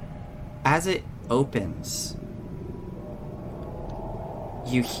 As it opens,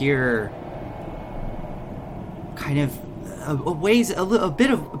 you hear kind of a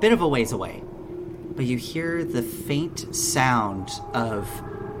bit of a ways away, but you hear the faint sound of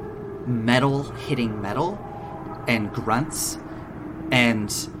metal hitting metal and grunts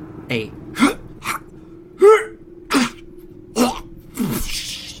and a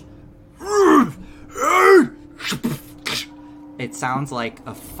it sounds like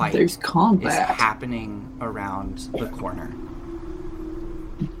a fight There's combat is happening around the corner.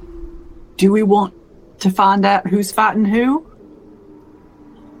 Do we want to find out who's fighting who?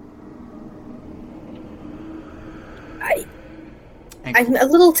 I'm a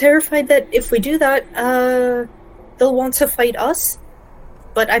little terrified that if we do that, they'll want to fight us.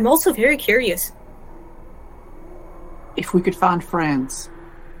 But I'm also very curious. If we could find friends.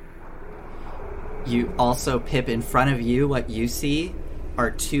 You also, Pip, in front of you, what you see are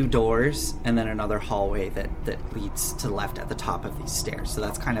two doors and then another hallway that leads to the left at the top of these stairs. So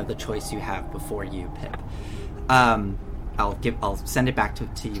that's kind of the choice you have before you, Pip. I'll send it back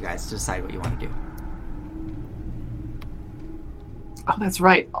to you guys to decide what you want to do. Oh, that's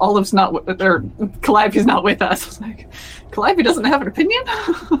right. Olive's not Calliope's not with us. I was like, Calliope doesn't have an opinion?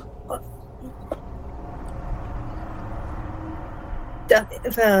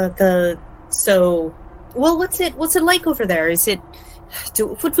 What's it like over there?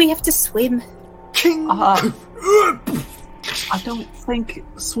 Would we have to swim? I don't think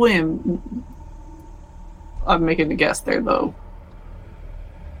swim. I'm making a guess there, though.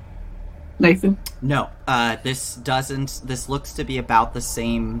 Nathan? No, this looks to be about the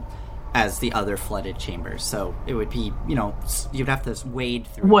same as the other flooded chambers. So it would be, you'd have to wade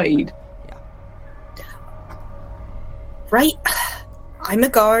through. Wade. Yeah. Right. I'm a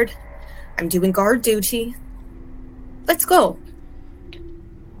guard. I'm doing guard duty. Let's go.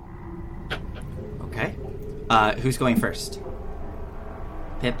 Okay. Who's going first?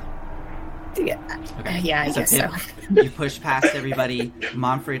 Pip? Yeah, Okay. yeah, I guess Pip, so. You push past everybody.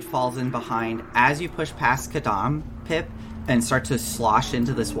 Momfred falls in behind. As you push past Kadam, Pip, and start to slosh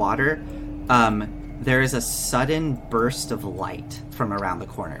into this water, there is a sudden burst of light from around the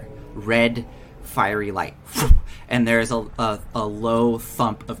corner. Red, fiery light. And there's a low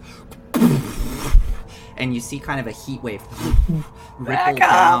thump of... And you see kind of a heat wave ripple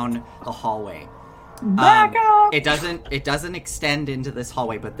down the hallway. Back up! It doesn't extend into this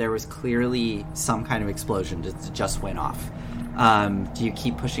hallway, but there was clearly some kind of explosion that just went off. Do you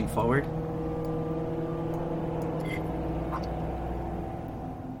keep pushing forward?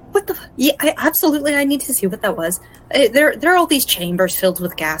 What the? Yeah, absolutely. I need to see what that was. There are all these chambers filled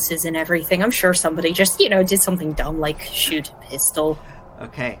with gases and everything. I'm sure somebody just, did something dumb like shoot a pistol.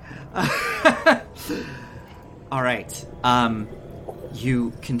 Okay. All right.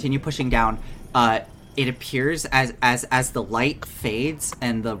 You continue pushing down. It appears as the light fades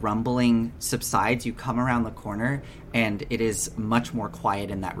and the rumbling subsides, you come around the corner, and it is much more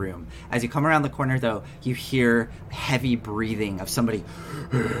quiet in that room. As you come around the corner, though, you hear heavy breathing of somebody.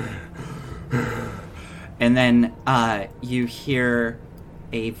 And then you hear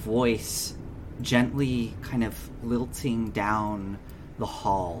a voice gently kind of lilting down the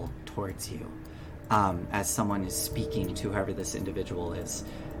hall towards you, as someone is speaking to whoever this individual is.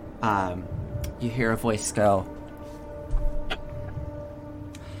 You hear a voice go,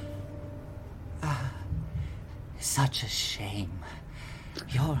 "Such a shame.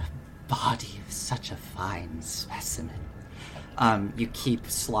 Your body is such a fine specimen." You keep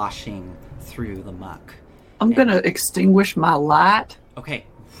sloshing through the muck. I'm gonna extinguish my light. Okay.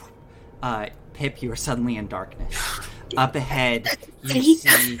 Pip, you are suddenly in darkness. Up ahead,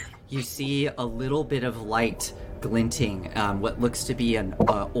 you see a little bit of light glinting. What looks to be an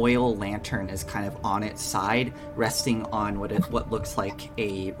oil lantern is kind of on its side, resting on what looks like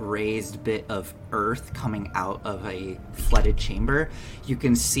a raised bit of earth coming out of a flooded chamber. You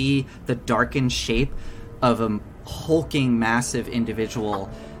can see the darkened shape of a hulking, massive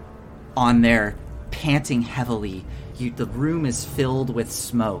individual on there, panting heavily. The room is filled with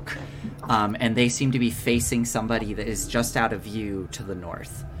smoke, and they seem to be facing somebody that is just out of view to the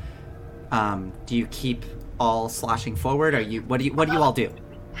north. Do you keep all sloshing forward? What do you all do?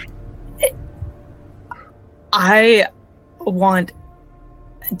 I want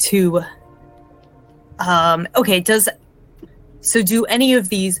to okay, do any of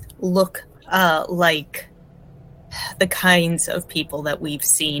these look like the kinds of people that we've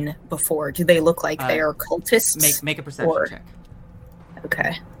seen before? Do they look like they are cultists? Make a perception check.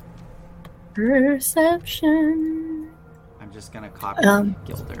 Okay. Perception. I'm just gonna copy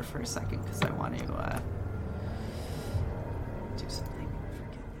Gilder for a second because I want to do something for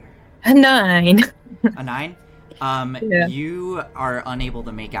Gilder. A 9. A 9? Yeah. You are unable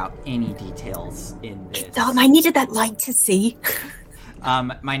to make out any details in this. I needed that light to see.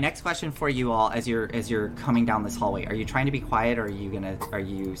 My next question for you all, as you're coming down this hallway, are you trying to be quiet, or are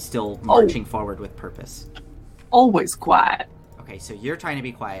you still marching forward with purpose? Always quiet. Okay, so you're trying to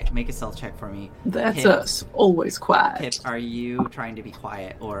be quiet. Make a stealth check for me. That's Pip, us. Always quiet. Pip, are you trying to be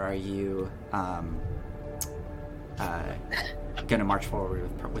quiet, or are you gonna march forward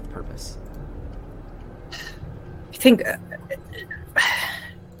with purpose? I think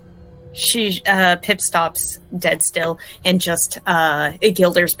Pip stops dead still, and just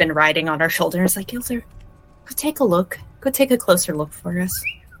Gilder's been riding on her shoulder, and it's like, Gilder, go take a look. Go take a closer look for us.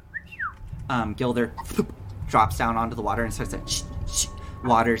 Gilder drops down onto the water and starts to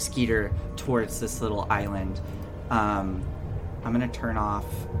water skeeter towards this little island. I'm gonna turn off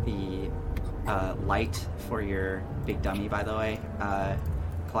the light for your big dummy, by the way,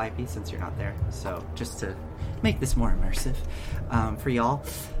 Calliope, since you're not there. So just to make this more immersive for y'all.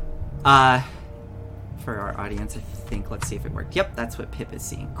 For our audience, I think, let's see if it worked. Yep, that's what Pip is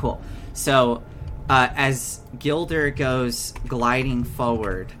seeing. Cool. So as Gilder goes gliding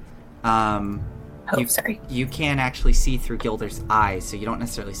forward, you can't actually see through Gilder's eyes, so you don't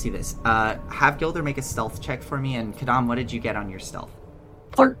necessarily see this. Have Gilder make a stealth check for me, and Kadam, what did you get on your stealth?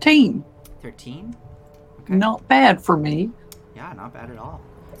 13. 13? Okay. Not bad for me. Yeah, not bad at all.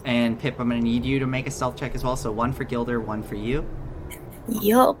 And Pip, I'm going to need you to make a stealth check as well, so 1 for Gilder, 1 for you.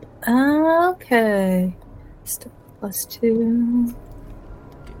 Yup. Okay. Stealth +2.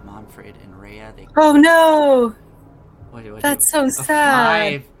 Get Momfred and Rhea. Oh no! What That's so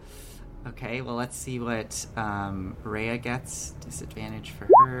sad. 5. Okay, well, let's see what Rhea gets. Disadvantage for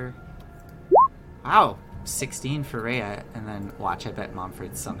her. Wow, 16 for Rhea, and then watch, I bet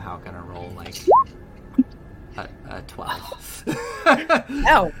Momfred's somehow gonna roll like a 12.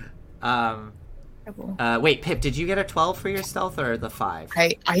 No. Wait, Pip, did you get a 12 for your stealth or the 5?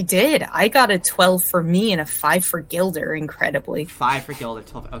 I did. I got a 12 for me and a 5 for Gilder, incredibly. 5 for Gilder,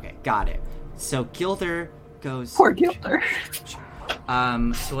 12. Okay, got it. So Gilder goes... Poor Gilder.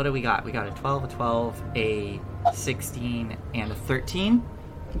 So what do we got? We got a 12, a 16, and a 13.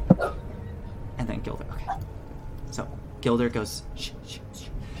 And then Gilder. Okay. So Gilder goes... Shh, shh, shh.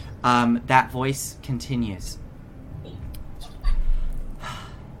 That voice continues.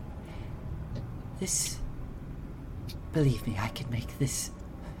 This... Believe me, I can make this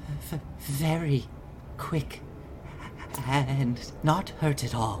very quick and not hurt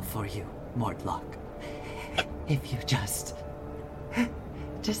at all for you, Mortlock. If you just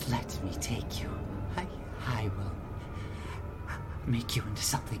let me take you, I will make you into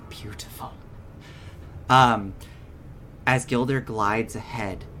something beautiful. As Gilder glides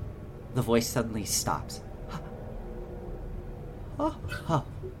ahead, the voice suddenly stops. Oh.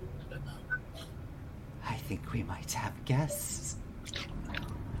 I think we might have guests.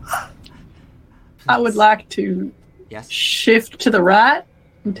 I would like to shift to the right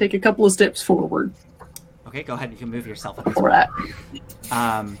and take a couple of steps forward. Okay, go ahead. You can move yourself at this All right.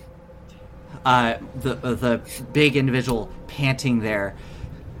 The big individual panting there.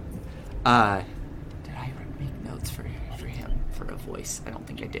 Did I make notes for him for a voice? I don't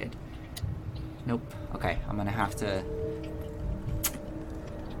think I did. Nope. Okay, I'm gonna have to.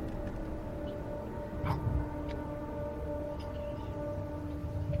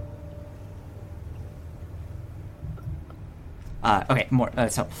 Okay,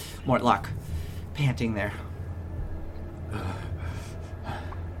 so Mortlock, panting there.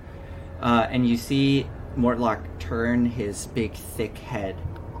 And you see Mortlock turn his big, thick head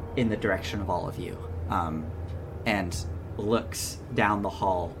in the direction of all of you, and looks down the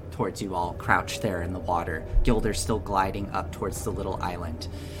hall towards you all, crouched there in the water. Gilder still gliding up towards the little island.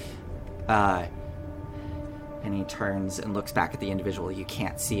 And he turns and looks back at the individual you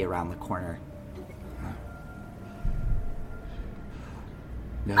can't see around the corner.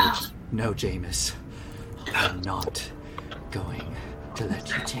 No, Jameis. I'm not going to let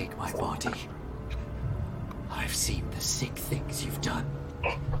you take my body. I've seen the sick things you've done.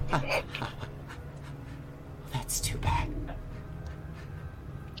 That's too bad.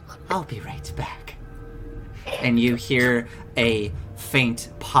 I'll be right back. And you hear a faint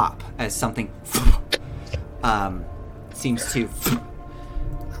pop as something seems to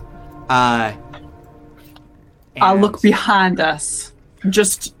I look behind us.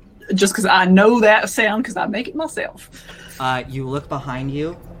 Just because I know that sound, because I make it myself. You look behind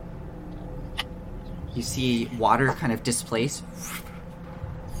you. You see water kind of displace.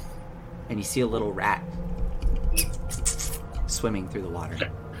 And you see a little rat swimming through the water.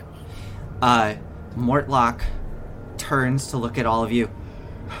 Mortlock turns to look at all of you.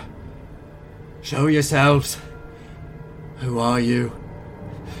 Show yourselves. Who are you?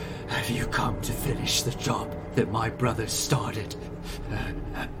 Have you come to finish the job that my brother started?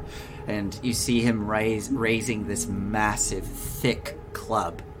 And you see him raising this massive, thick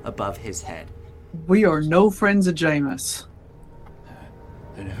club above his head. We are no friends of Jameis.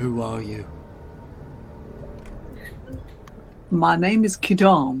 And who are you? My name is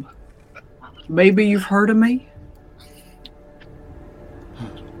Kidam. Maybe you've heard of me?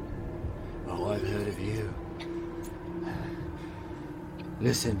 Oh, I've heard of you.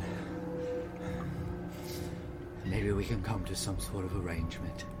 Listen. Maybe we can come to some sort of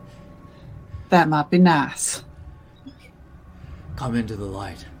arrangement. That might be nice. Come into the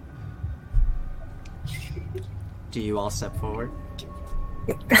light. Do you all step forward?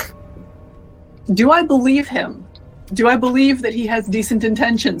 Do I believe him? Do I believe that he has decent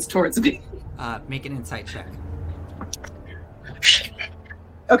intentions towards me? Make an insight check.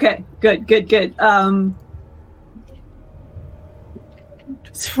 Okay, good.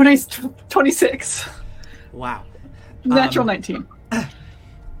 26. Wow. Natural 19.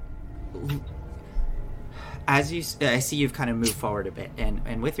 As you, I see you've kind of moved forward a bit,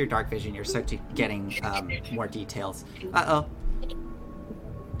 and with your dark vision, you're start to getting more details. Uh-oh.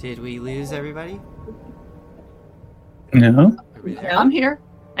 Did we lose everybody? No. I'm here.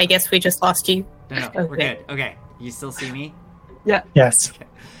 I guess we just lost you. No, we're good. Okay, you still see me? Yeah. Yes. Okay.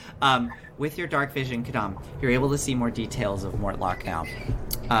 With your dark vision, Kadam, you're able to see more details of Mortlock now.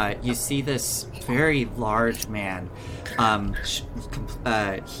 You see this very large man.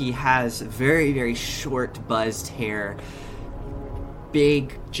 He has very, very short, buzzed hair,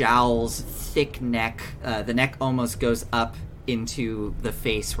 big jowls, thick neck. The neck almost goes up into the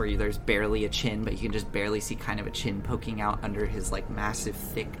face where there's barely a chin, but you can just barely see kind of a chin poking out under his like massive,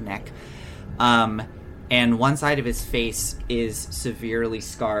 thick neck. And one side of his face is severely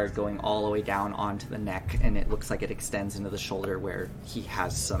scarred, going all the way down onto the neck, and it looks like it extends into the shoulder where he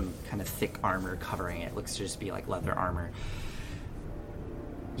has some kind of thick armor covering it. It looks to just be like leather armor.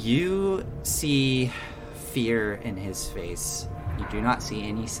 You see fear in his face. You do not see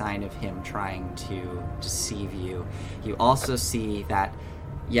any sign of him trying to deceive you. You also see that,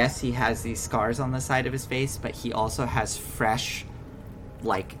 yes, he has these scars on the side of his face, but he also has fresh,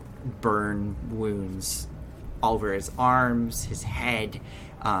 like, burn wounds all over his arms, his head,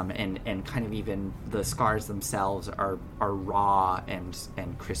 and kind of even the scars themselves are raw and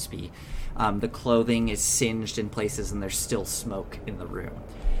crispy. The clothing is singed in places, and there's still smoke in the room.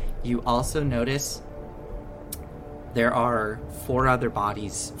 You also notice there are 4 other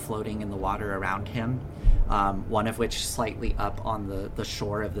bodies floating in the water around him, one of which slightly up on the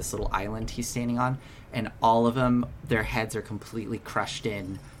shore of this little island he's standing on, and all of them, their heads are completely crushed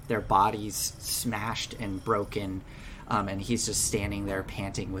in, their bodies smashed and broken, and he's just standing there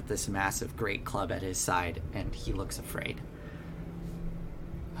panting with this massive great club at his side, and he looks afraid.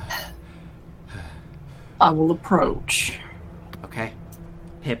 I will approach. Okay.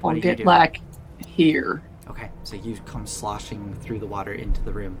 Pip, what I'll do you get do? back here. Okay, so you come sloshing through the water into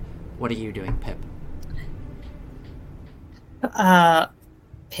the room. What are you doing, Pip?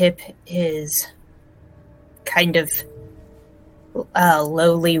 Pip is kind of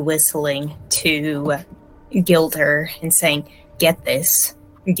lowly whistling to Gilder and saying, "Get this,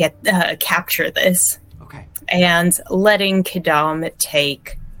 capture this," Okay. and letting Kadam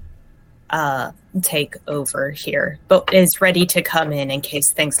take over here, but is ready to come in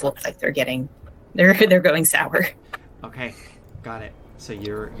case things look like they're going sour. Okay, got it. So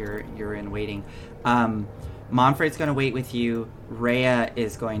you're in waiting. Monfred's going to wait with you. Rhea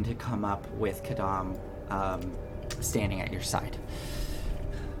is going to come up with Kadam standing at your side.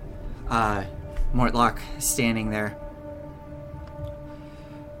 Mortlock standing there.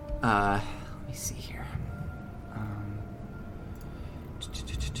 Let me see here.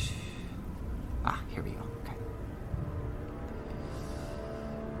 Here we go. Okay.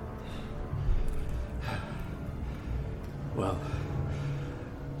 Well,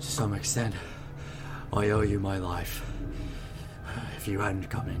 to some extent, I owe you my life. If you hadn't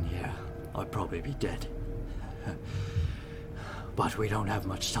come in here, I'd probably be dead. But we don't have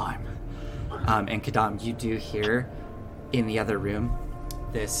much time. And Kadam, you do hear in the other room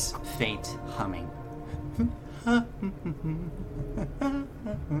this faint humming.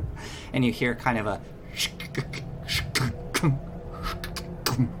 And you hear kind of a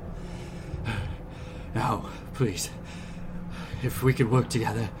Now, please, if we could work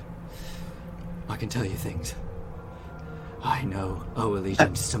together, I can tell you things. I know owe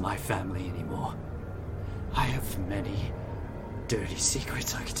allegiance to my family anymore. I have many dirty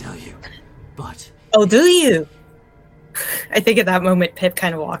secrets I can tell you, but... Oh, do you? I think at that moment Pip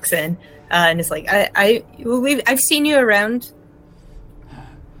kind of walks in and is like, I've seen you around.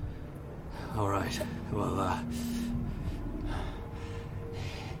 All right. Well,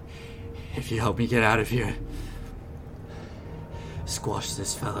 if you help me get out of here, squash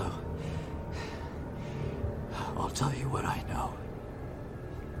this fellow, I'll tell you what I know.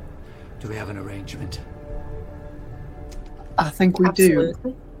 Do we have an arrangement? I think we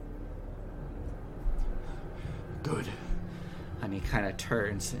Absolutely. do. Good. and he kind of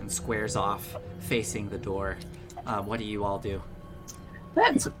turns and squares off facing the door. What do you all do?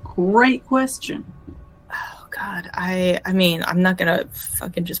 That's a great question. Oh God, I mean, I'm not gonna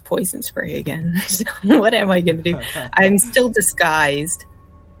fucking just poison spray again. So what am I gonna do? I'm still disguised.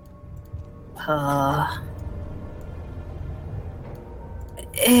 I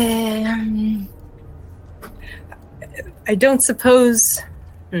don't suppose.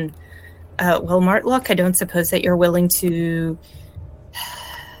 Well, Martlock, I don't suppose that you're willing to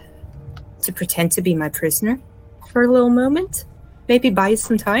pretend to be my prisoner for a little moment. Maybe buy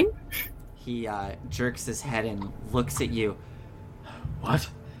some time. He jerks his head and looks at you. What?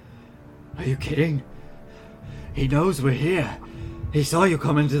 Are you kidding? He knows we're here. He saw you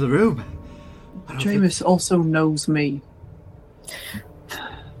come into the room. Jameis also knows me.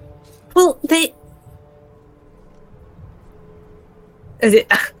 Well,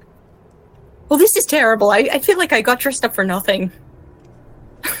 well, this is terrible. I feel like I got dressed up for nothing.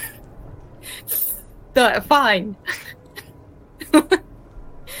 Fine.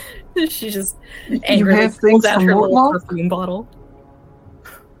 She just angrily pulls out her little Mortlock? perfume bottle.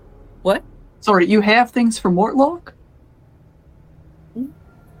 What? Sorry, you have things for Mortlock?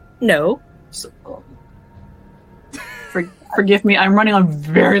 No. So, forgive me, I'm running on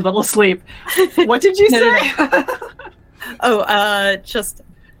very little sleep. What did you No, say? no. Oh, just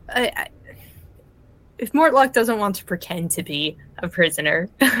if Mortlock doesn't want to pretend to be a prisoner,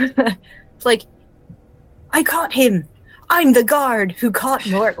 it's like, I caught him. I'm the guard who caught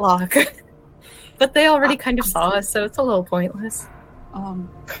Mortlock. But they already kind of saw us, so it's a little pointless. All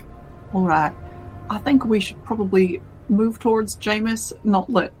right. I think we should probably move towards Jameis, not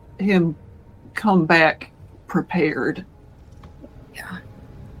let him come back prepared. Yeah.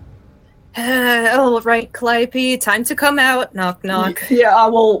 All right, Calliope, time to come out. Knock, knock. Yeah, I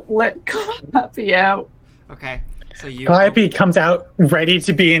will let Calliope out. Okay. So you Calliope comes out ready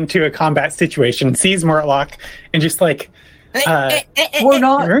to be into a combat situation, sees Mortlock, and just like, We're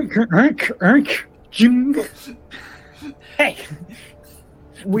not. Hey,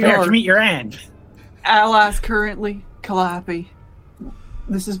 We prepare are to meet your end. allies currently, Calliope.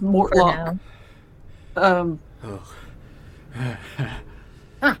 This is For Mortlock. now.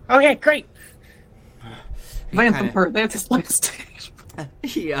 Okay, great. Vanthampur, that's his last stage.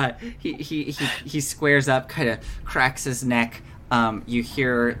 He squares up, kind of cracks his neck. You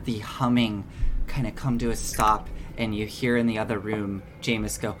hear the humming kind of come to a stop, and you hear in the other room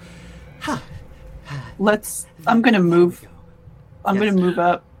Jameis go, "Ha." I'm gonna move. I'm Yes. gonna move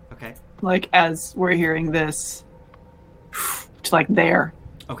up, Okay. like, as we're hearing this, to, like, there.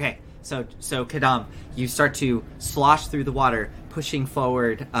 Okay. So Kadam, you start to slosh through the water, pushing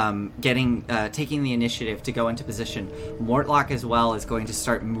forward, taking the initiative to go into position. Mortlock as well is going to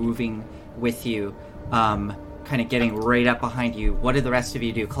start moving with you, kind of getting right up behind you. What did the rest of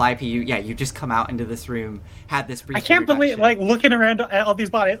you do? Calliope, you just come out into this room, had this brief I can't believe, introduction. looking around at all these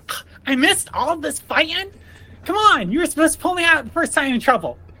bodies, I missed all of this fighting? Come on, you were supposed to pull me out the first time in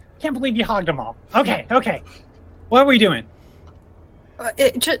trouble. Can't believe you hogged them all. Okay. What are we doing?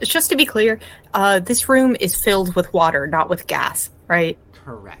 Just to be clear, this room is filled with water, not with gas, right?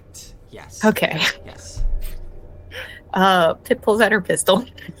 Correct. Yes. Okay. Yes. Pip pulls out her pistol.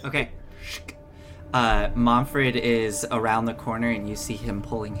 Okay. Momfred is around the corner, and you see him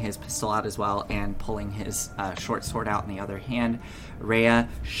pulling his pistol out as well, and pulling his short sword out in the other hand. Rhea,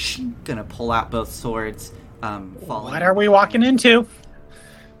 gonna pull out both swords. What are we walking into?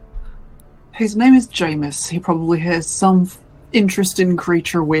 His name is Jameis. He probably has some interesting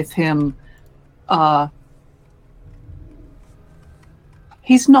creature with him.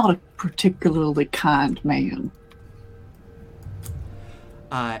 He's not a particularly kind man.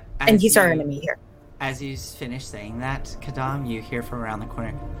 And he's our enemy here. As you finish saying that, Kadam, you hear from around the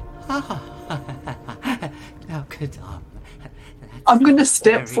corner, "Now, Kadam." I'm going to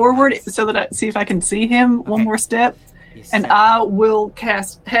step very forward nice. so that I see if I can see him one Okay. more step, You and step- I will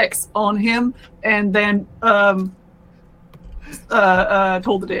cast Hex on him, and then Toll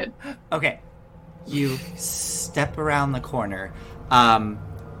the Dead. Okay. You step around the corner.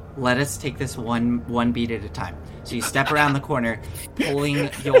 Let us take this one beat at a time. So you step around the corner, pulling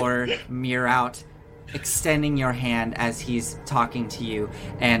your mirror out, extending your hand as he's talking to you,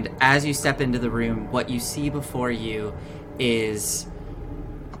 and as you step into the room, what you see before you is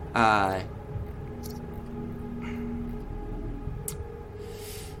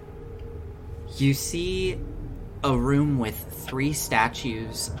you see a room with 3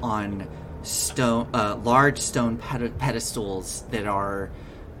 statues on large stone pedestals that are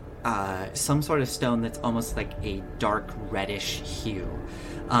some sort of stone that's almost like a dark reddish hue.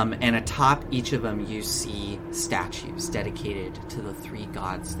 And atop each of them you see statues dedicated to the 3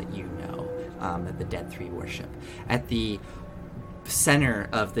 gods that you know, that the Dead Three worship. At the center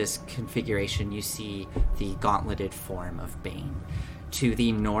of this configuration you see the gauntleted form of Bane. To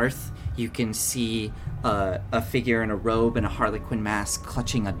the north, you can see a figure in a robe and a Harlequin mask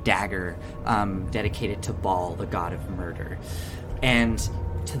clutching a dagger dedicated to Baal, the god of murder. And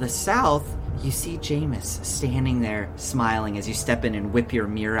to the south, you see Jameis standing there smiling as you step in and whip your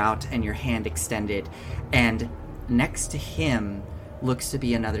mirror out and your hand extended. And next to him looks to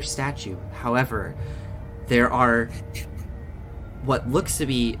be another statue. However, there are what looks to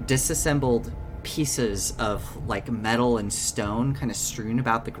be disassembled pieces of like metal and stone kind of strewn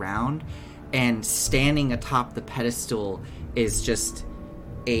about the ground, and standing atop the pedestal is just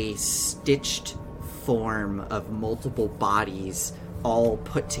a stitched form of multiple bodies all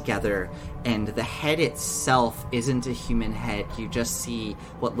put together, and the head itself isn't a human head. You just see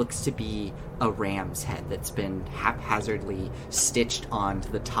what looks to be a ram's head that's been haphazardly stitched onto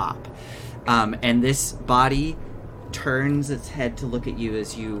the top, and this body turns its head to look at you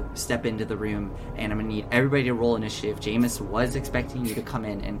as you step into the room, and I'm gonna need everybody to roll initiative. Jameis was expecting you to come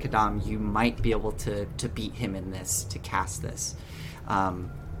in, and Kadam, you might be able to beat him in this, to cast this.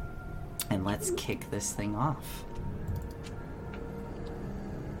 And let's kick this thing off.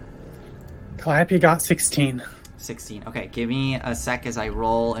 Calliope got 16. 16. Okay, give me a sec as I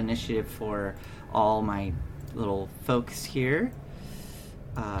roll initiative for all my little folks here.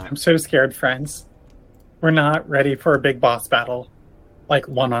 I'm so scared, friends. We're not ready for a big boss battle, like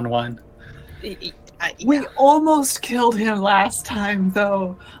one-on-one. We almost killed him last time,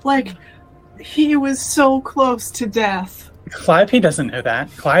 though. Like, he was so close to death. Calliope doesn't know that.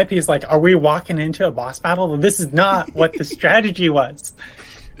 Calliope is like, are we walking into a boss battle? This is not what the strategy was.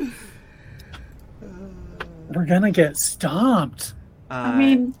 We're gonna get stomped. I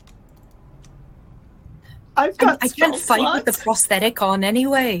mean, I've got I can't fight with the prosthetic on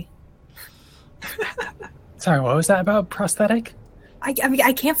anyway. Sorry, what was that about prosthetic? I mean,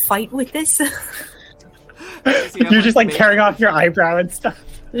 I can't fight with this. You're just like tearing off your eyebrow and stuff.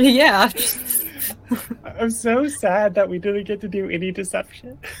 Yeah. I'm so sad that we didn't get to do any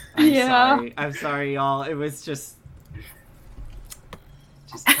deception. I'm sorry, y'all. It was just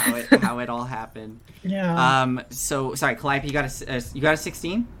how it all happened. Yeah. So sorry, Calliope, you got a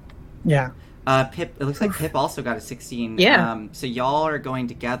 16? Yeah. Pip, it looks like Pip also got a 16. Yeah. So y'all are going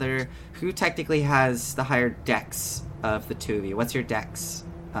together. Who technically has the higher dex of the two of you? What's your dex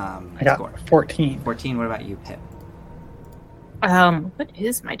I got score? 14. 14. What about you, Pip? What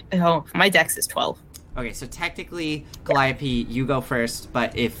is my dex is 12. Okay, so technically, Calliope, you go first,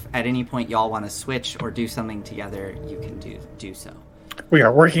 but if at any point y'all want to switch or do something together, you can do so. We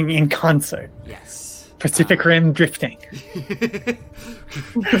are working in concert. Yes. Pacific Rim drifting.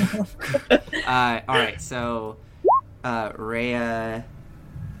 All right, so Rhea.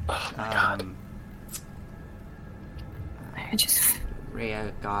 Oh my god.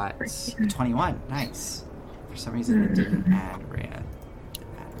 Rhea got 21. Nice. For some reason, it didn't add Rhea.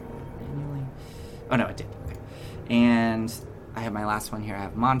 Manually. Oh no, it did. Okay. And I have my last one here. I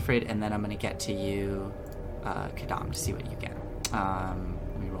have Monfred, and then I'm going to get to you, Kadam, to see what you get.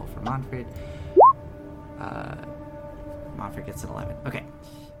 Let me roll for Monfred. Monfred gets an 11. Okay.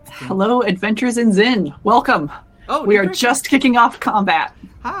 Hello, Adventures in Zin. Welcome. Oh, we are just kicking off combat.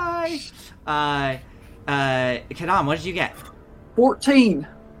 Hi. Kadam, what did you get? 14.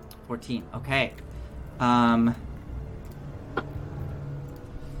 14. Okay.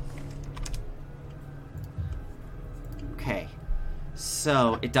 Okay.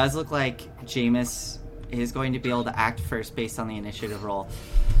 So it does look like Jameis is going to be able to act first based on the initiative roll.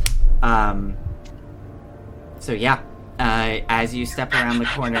 So yeah, as you step around the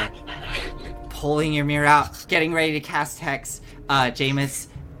corner, pulling your mirror out, getting ready to cast Hex, Jameis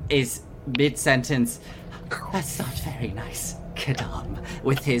is mid-sentence. That's not very nice, Kadam,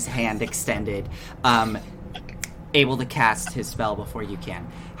 with his hand extended, able to cast his spell before you can.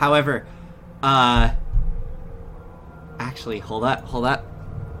 However, actually, hold up.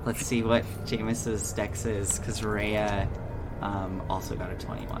 Let's see what Jameis's dex is, because Rhea also got a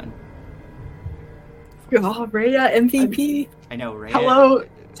 21. Oh, Rhea, MVP. I know, Rhea. Hello,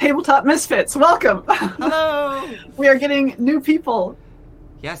 Tabletop Misfits. Welcome. Hello. We are getting new people.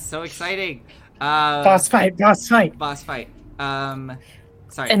 Yes, so exciting. Boss fight. Boss fight.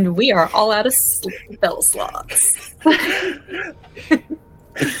 Sorry. And we are all out of spell slots. That's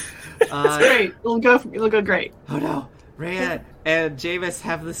great. It'll go great. Oh no, Rhea and Jameis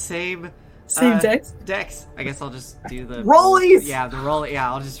have the same dex. I guess I'll just do the rollies. Yeah, the roll. Yeah,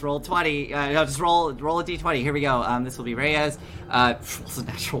 I'll just roll 20. I'll just roll a d20. Here we go. This will be Rhea's. Rolls a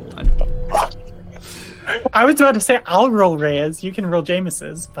natural 1. I was about to say I'll roll Rhea's. You can roll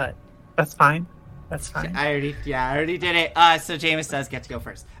Jameis's, but that's fine. That's fine. I already did it. So Jameis does get to go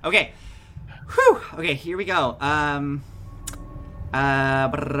first. Okay. Whew. Okay, here we go.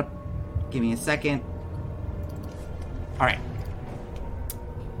 Give me a second. All right.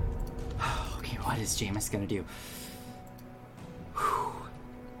 Okay, what is Jameis gonna do? Whew.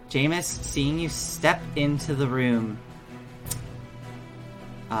 Jameis, seeing you step into the room,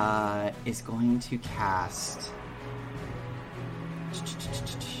 is going to cast.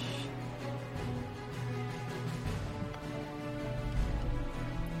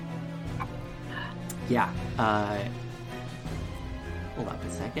 Yeah, hold up a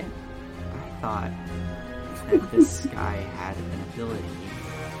second. I thought that this guy had an ability.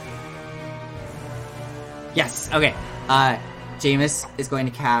 Yes, okay. Jameis is going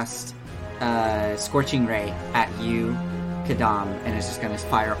to cast Scorching Ray at you, Kadam, and is just going to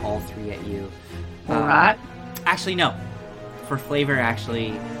fire all 3 at you. Alright. Actually, no. For flavor,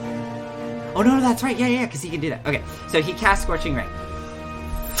 actually... Oh, no, that's right. Yeah, because he can do that. Okay, so he casts Scorching Ray.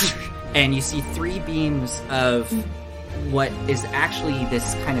 And you see 3 beams of what is actually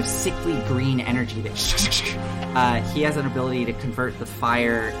this kind of sickly green energy that he has an ability to convert the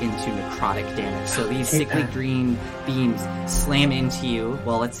fire into necrotic damage. So these sickly green beams slam into you.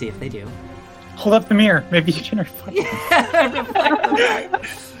 Well, let's see if they do. Hold up the mirror. Maybe you can reflect.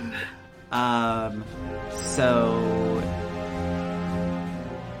 So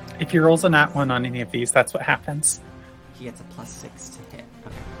If he rolls a nat 1 on any of these, that's what happens. he gets a +6 to hit.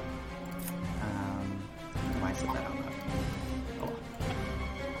 Okay. Why is it that on that? Oh. Well.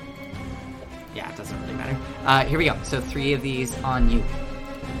 Yeah, it doesn't really matter. Here we go. So 3 of these on you.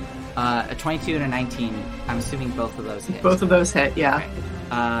 A 22 and a 19. I'm assuming both of those hit. Both of those hit, yeah. Okay.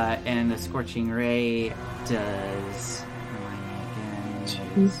 And the Scorching Ray does... remind me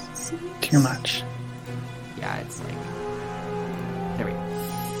again. Too much. Yeah, it's like... There we go.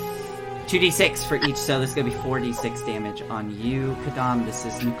 2d6 for each, so this is going to be 4d6 damage on you, Kadam. This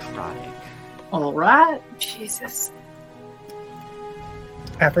is necrotic. All right. Jesus.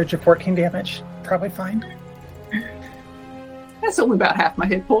 Average of 14 damage. Probably fine. That's only about half my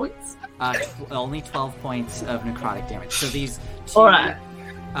hit points. Only 12 points of necrotic damage. So these All right.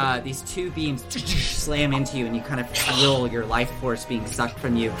 these 2 beams slam into you, and you kind of feel your life force being sucked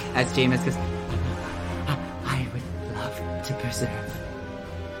from you as Jameis goes, I would love to preserve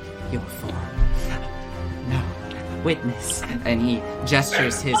your form. No, witness. And he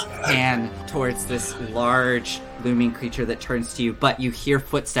gestures his hand towards this large, looming creature that turns to you, but you hear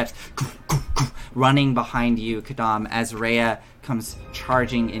footsteps running behind you, Kadam, as Rhea comes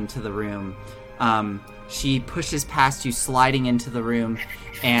charging into the room. She pushes past you, sliding into the room,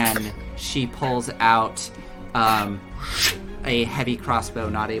 and she pulls out a heavy crossbow,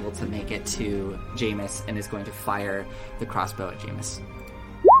 not able to make it to Jameis, and is going to fire the crossbow at Jameis.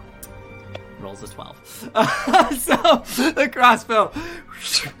 Rolls a 12. So the crossbow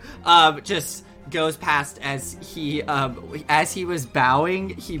just goes past as he was bowing.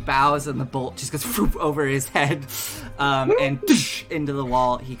 He bows, and the bolt just goes over his head and into the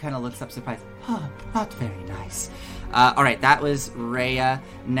wall. He kind of looks up surprised. Oh, not very nice. All right, that was Rhea.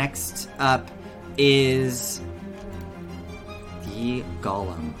 Next up is the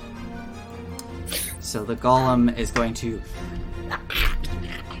Golem. So the Golem is going to...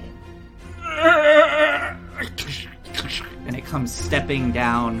 And it comes stepping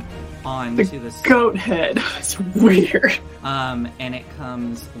down onto the goat head. It's weird. And it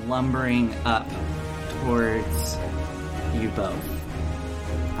comes lumbering up towards you both.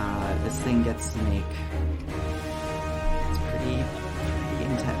 This thing gets to make... It's pretty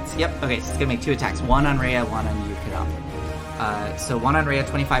intense. Yep, okay, so it's gonna make 2 attacks. 1 on Rhea, 1 on you, Kadam. So 1 on Rhea,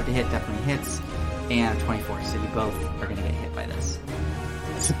 25 to hit, definitely hits, and 24, so you both are gonna get hit by this.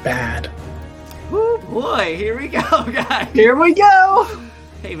 It's bad. Woo boy, here we go, guys. Here we go.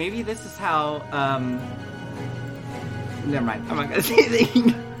 Hey, maybe this is how, never mind, I'm not gonna say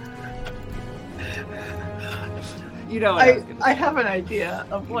anything. You know what I was gonna say. I have an idea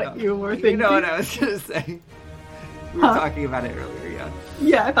of what you were thinking. You know what I was gonna say. We were talking about it earlier, yeah.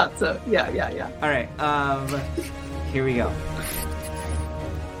 Yeah, I thought so. Yeah. Alright, here we go.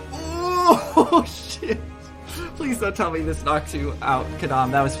 Oh, shit. Please don't tell me this knocks you out,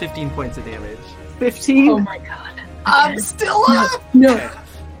 Kadam. That was 15 points of damage. 15? Oh my god. I'm still up! No.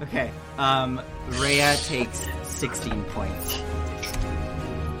 Okay. Rhea takes 16 points.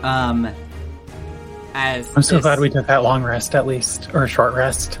 I'm so glad we did that long rest at least, or a short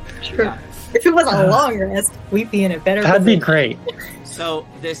rest. Sure. Yeah. If it was a long rest, we'd be in a better That'd be position. great. So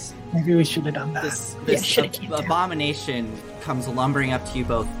this Maybe we should have done that. Abomination comes lumbering up to you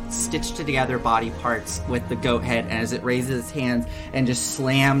both, stitched together body parts with the goat head, and as it raises its hands and just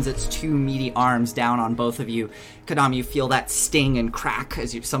slams its 2 meaty arms down on both of you, Kadam, you feel that sting and crack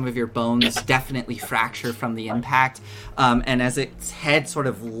as some of your bones definitely fracture from the impact. And as its head sort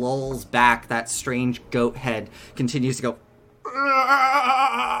of lulls back, that strange goat head continues to go.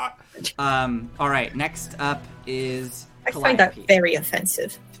 All right, next up is I find that Calliope. very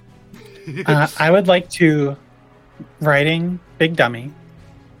offensive. I would like to, riding Big Dummy,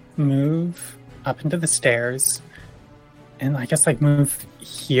 move up into the stairs, and I guess move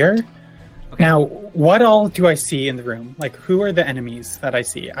here. Okay. Now, what all do I see in the room? Who are the enemies that I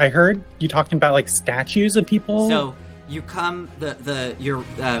see? I heard you talking about statues of people. So you come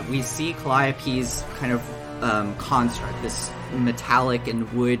we see Calliope's kind of construct, this metallic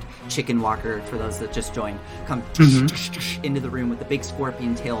and wood chicken walker, for those that just joined, come into the room with the big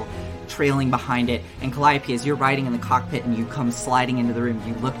scorpion tail trailing behind it. And Calliope, as you're riding in the cockpit and you come sliding into the room,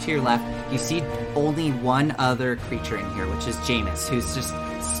 you look to your left, you see only one other creature in here, which is Jameis, who's just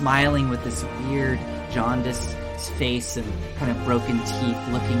smiling with this weird jaundiced face and kind of broken teeth,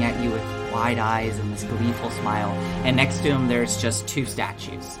 looking at you with wide eyes and this gleeful smile. And next to him there's just 2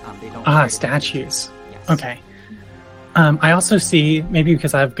 statues. They don't statues. Yes. Okay. I also see, maybe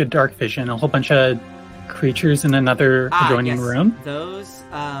because I have good dark vision, a whole bunch of creatures in another adjoining room. Those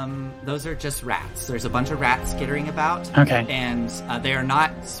those are just rats. There's a bunch of rats skittering about. Okay. And they are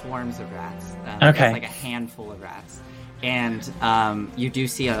not swarms of rats. Okay. It's like a handful of rats. And you do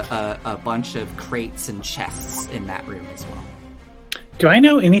see a bunch of crates and chests in that room as well. Do I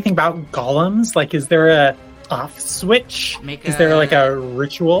know anything about golems? Like, is there a off switch? Is there like a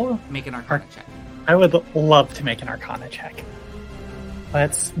ritual? Make an Arcana check. I would love to make an Arcana check.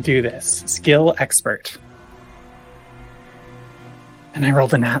 Let's do this. Skill expert. And I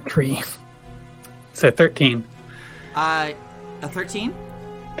rolled a nat 3. So 13. A 13?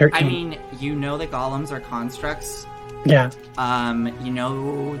 13. I mean, you know that golems are constructs. Yeah. You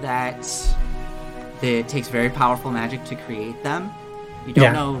know that it takes very powerful magic to create them. You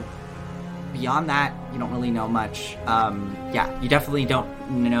don't know beyond that. You don't really know much. You definitely don't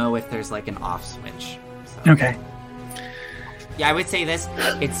know if there's like an off switch. So. Okay. Yeah, I would say this.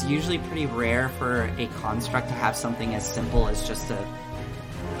 It's usually pretty rare for a construct to have something as simple as just a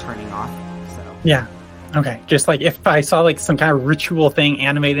turning off. So. Yeah. Okay. Just like if I saw like some kind of ritual thing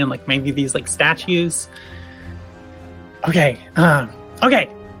animated, like maybe these like statues. Okay. Okay.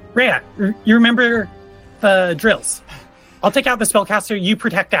 Rhea, you remember the drills. I'll take out the spellcaster, you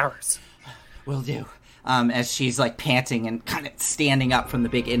protect ours. Will do. As she's like panting and kind of standing up from the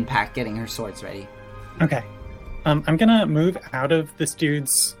big impact, getting her swords ready. Okay. I'm gonna move out of this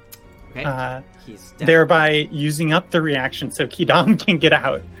dude's He's thereby using up the reaction so Kidam can get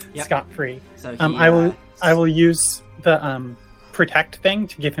out scot-free. So I will use the protect thing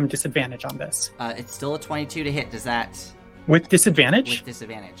to give him disadvantage on this. It's still a 22 to hit. Does that with disadvantage? With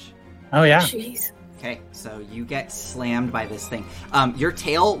disadvantage. Oh yeah. Jeez. Okay, so you get slammed by this thing. Your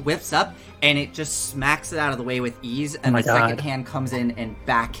tail whips up, and it just smacks it out of the way with ease, and the second hand comes in and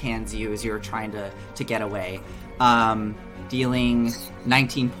backhands you as you're trying to get away. Dealing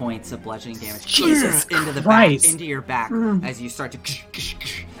 19 points of bludgeoning damage Jesus into the Christ. back, into your back as you start to.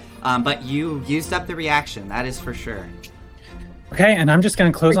 But you used up the reaction, that is for sure. Okay, and I'm just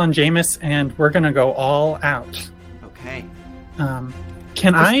going to close on Jameis, and we're going to go all out. Okay.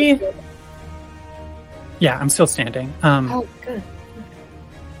 Can I? Yeah, I'm still standing. Oh, good.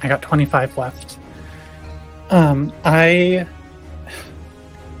 I got 25 left. Can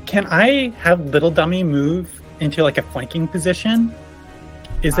I have Little Dummy move into like a flanking position?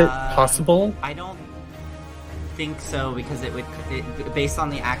 Is it possible? I don't think so, because it would, based on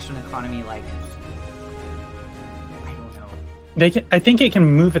the action economy, like, I don't know. I think it can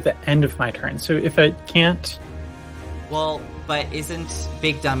move at the end of my turn. So if it can't, well, but isn't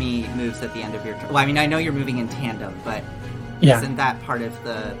Big Dummy moves at the end of your turn? Well, I mean, I know you're moving in tandem, but isn't that part of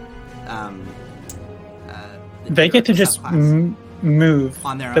the? They get to just move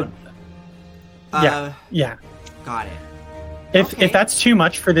on their own. Yeah. Got it. If that's too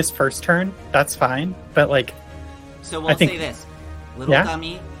much for this first turn, that's fine. But like, so we'll say this: Little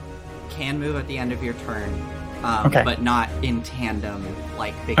Dummy can move at the end of your turn, but not in tandem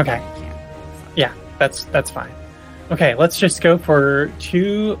like Big Dummy can. So. Yeah, that's fine. Okay, let's just go for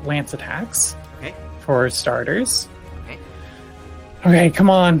 2 lance attacks. Okay. For starters. Okay. Okay, come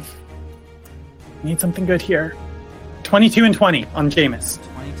on. Need something good here. 22 and 20 on Jameis.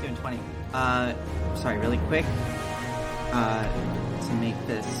 22 and 20. Sorry, really quick. To make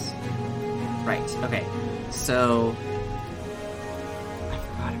this right. Okay. So I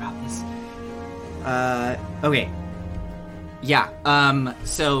forgot about this. Okay. Yeah.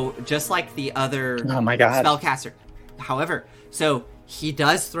 So just like the other spellcaster. However, so he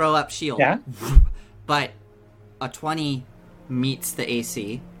does throw up shield. Yeah. But a 20 meets the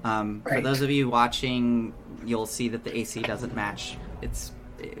AC. For those of you watching, you'll see that the AC doesn't match. It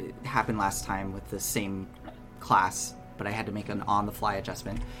happened last time with the same class, but I had to make an on-the-fly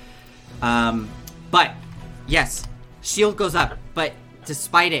adjustment. But yes, shield goes up, but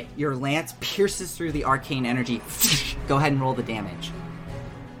despite it, your lance pierces through the arcane energy. Go ahead and roll the damage.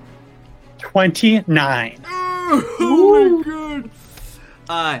 29. Oh my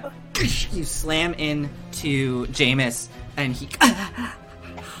god! You slam into Jameis, and he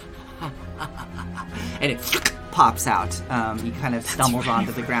and it pops out. He kind of stumbles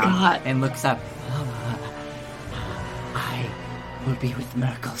onto the ground and looks up. I will be with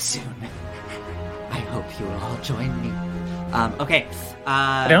Merkel soon. I hope you will all join me. Okay.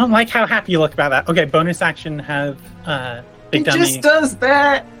 I don't like how happy you look about that. Okay, bonus action have Big Dummy. It just does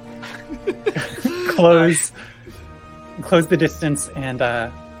that. close the distance and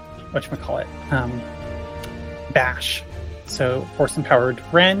whatchamacallit, bash. So force empowered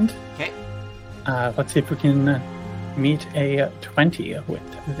rend. Okay. Let's see if we can meet a 20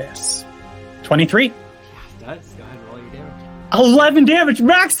 with this. 23. Yeah, it does. Go ahead and roll your damage. 11 damage,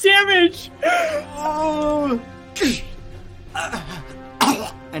 max damage. Oh.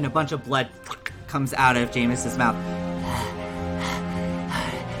 and a bunch of blood comes out of Jameis's mouth.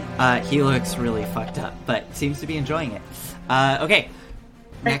 He looks really fucked up, but seems to be enjoying it. Okay.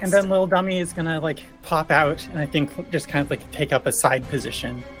 Next. And then little dummy is gonna like pop out, and I think just kind of like take up a side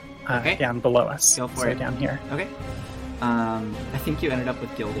position Okay. down below us. Go for so it. down here. Okay. I think you ended up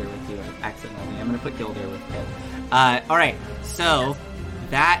with Gilder with you accidentally. I'm going to put Gilder with Pip. All right. So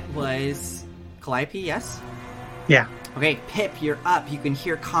that was Calliope, yes? Yeah. Okay, Pip, you're up. You can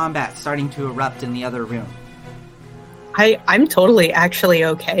hear combat starting to erupt in the other room. I'm totally actually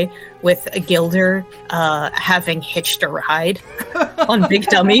okay with Gilder having hitched a ride on Big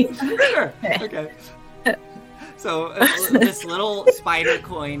Dummy. Sure. Okay. So this little spider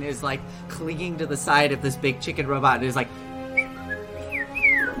coin is like clinging to the side of this big chicken robot and is like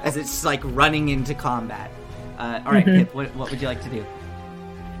as it's like running into combat. All right, Pip, what would you like to do?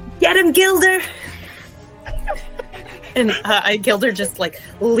 Get him, Gilder! And Gilder just like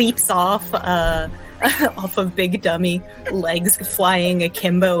leaps off off of Big Dummy, legs flying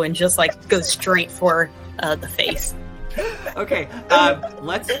akimbo, and just like goes straight for the face. Okay,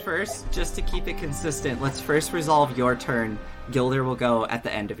 let's first, just to keep it consistent, let's first resolve your turn. Gilder will go at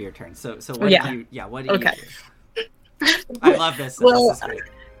the end of your turn. So what do you do? I love this. Well, this is great.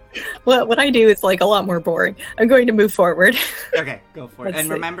 What I do is like a lot more boring. I'm going to move forward. Okay, go for it. Let's And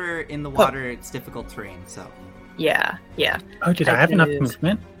see. remember, in the water, it's difficult terrain, so. Yeah. Oh, did I have enough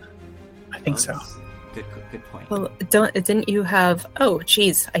movement? I think so. Good point. Well, didn't you have? Oh,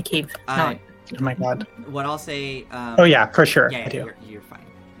 geez, I keep not. Oh my god. What I'll say. Oh yeah, for sure. Yeah, I do. you're fine.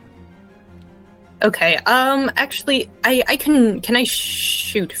 Okay. Actually, I can I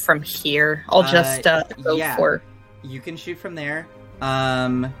shoot from here? I'll just go yeah. for. You can shoot from there.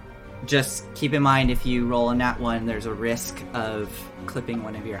 Just keep in mind, if you roll a nat 1, there's a risk of clipping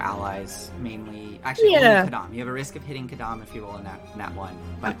one of your allies. Mainly, actually, only Kadam. You have a risk of hitting Kadam if you roll a nat 1,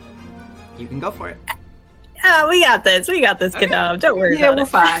 but you can go for it. Ah, we got this. We got this, Kadam. Don't worry Yeah, about we're it.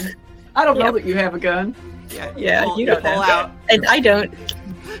 fine. I don't know that you have a gun. Yeah, you don't pull know. out. And I don't.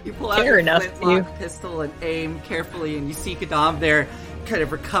 You pull out care your enough flintlock pistol and aim carefully, and you see Kadam there, kind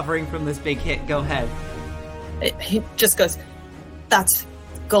of recovering from this big hit. Go ahead. He just goes. That's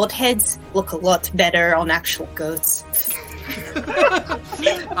goat heads look a lot better on actual goats. 22.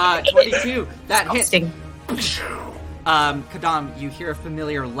 That hit. Disgusting. Kadam, you hear a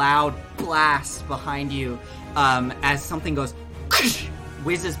familiar loud blast behind you as something goes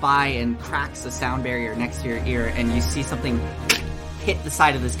whizzes by and cracks a sound barrier next to your ear, and you see something hit the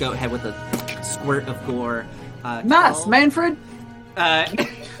side of this goat head with a squirt of gore. Nice, 12, Manfred.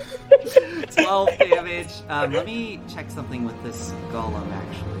 12 damage. Let me check something with this golem,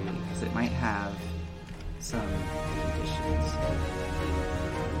 actually, because it might have some conditions.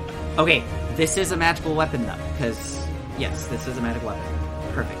 Okay, this is a magical weapon, though, because, yes, this is a magical weapon.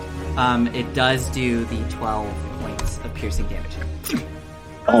 Perfect. It does do the 12 points of piercing damage.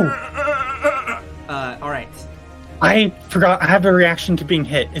 Oh, Alright. I forgot. I have a reaction to being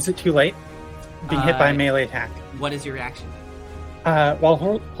hit. Is it too late? Being hit by a melee attack. What is your reaction? While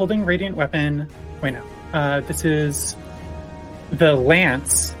holding radiant weapon. Wait, no. This is the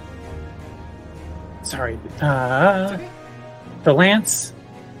lance. Sorry. The lance.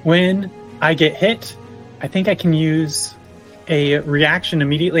 When I get hit, I think I can use a reaction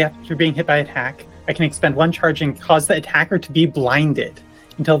immediately after being hit by attack. I can expend one charge and cause the attacker to be blinded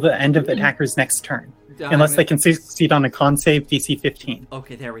until the end of the attacker's next turn, unless they can succeed on a con save DC 15.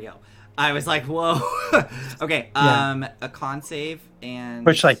 Okay, there we go. I was like, whoa. Okay, a con save and...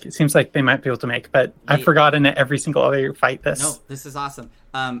 Which, like, it seems like they might be able to make, but I've forgotten it every single other fight this. No, this is awesome.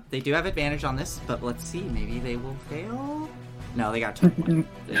 They do have advantage on this, but let's see. Maybe they will fail? No, they got 21.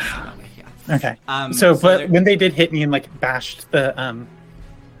 Okay. So but when they did hit me and, like, bashed the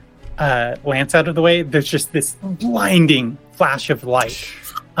lance out of the way, there's just this blinding flash of light.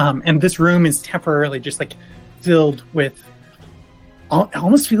 And this room is temporarily just, like, filled with... It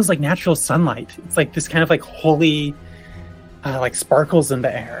almost feels like natural sunlight. It's like this kind of like holy, like sparkles in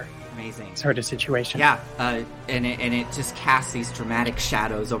the air. Amazing sort of situation. Yeah, and it just casts these dramatic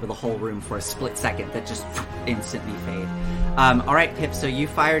shadows over the whole room for a split second that just instantly fade. All right, Pip. So you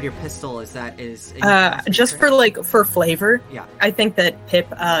fired your pistol. Is just for flavor? Yeah. I think that Pip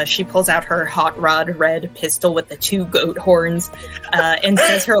she pulls out her hot rod red pistol with the 2 goat horns and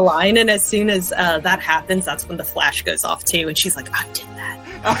says her line. And as soon as that happens, that's when the flash goes off too. And she's like, "I did that."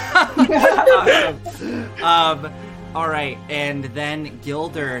 Awesome. All right, and then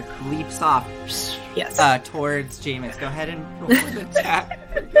Gilder leaps off. Yes. Towards Jameis. Go ahead and roll an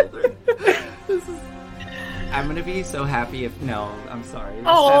attack for Gilder. I'm gonna be so happy if I'm sorry.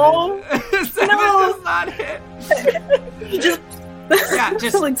 Oh, 7 no. does not hit. He just Yeah,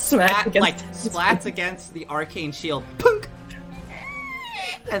 just like smack against splats against the arcane shield, punk,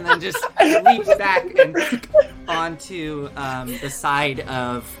 and then just leaps back and onto the side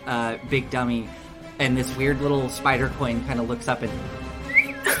of Big Dummy, and this weird little spider coin kind of looks up and.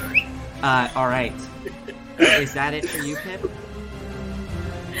 All right. Is that it for you, Pip?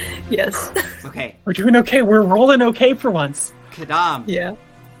 Yes. Okay. We're doing okay. We're rolling okay for once. Kadam. Yeah.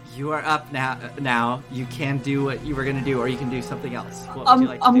 You are up now. You can do what you were going to do, or you can do something else. What would you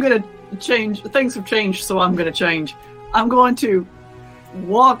like to I'm do? going to change. Things have changed, so I'm going to change. I'm going to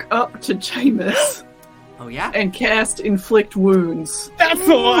walk up to Jameis Oh, yeah? and cast Inflict Wounds. That's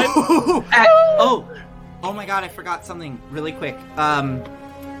the one. Oh my god, I forgot something really quick.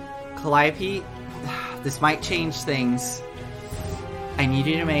 Calliope, this might change things. I need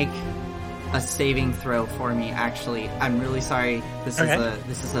you to make a saving throw for me, actually. I'm really sorry. This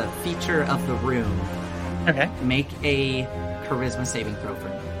is a feature of the room. Okay. Make a charisma saving throw for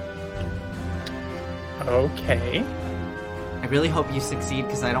me. Okay. I really hope you succeed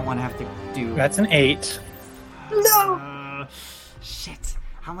because I don't want to have to do. That's an 8. No. Shit!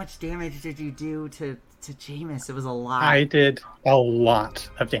 How much damage did you do to Jameis? It was a lot. I did a lot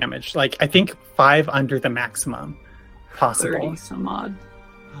of damage. Like, I think 5 under the maximum possible. 30 some odd.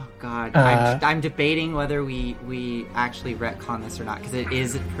 Oh god, I'm debating whether we actually retcon this or not because it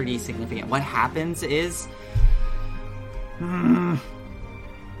is pretty significant. What happens is it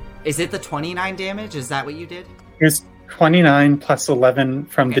the 29 damage? Is that what you did? Here's 29 plus 11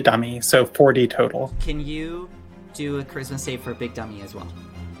 from the dummy, so 40 total. Can you do a charisma save for Big Dummy as well?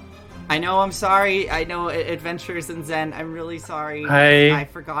 I know, I'm sorry. I know Adventures in Zen. I'm really sorry. I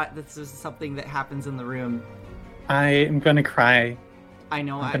forgot this is something that happens in the room. I am gonna cry. I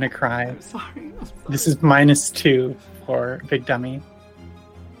know. I'm gonna cry. I'm sorry. This is -2 for Big Dummy.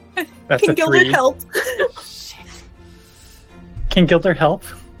 That's Can a Gilder 3. help? Shit. Can Gilder help?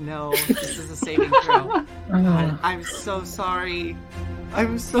 No, this is a saving throw. God, I'm so sorry.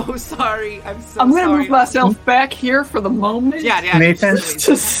 I'm so sorry. I'm gonna sorry. move myself back here for the moment. Yeah. Nathan,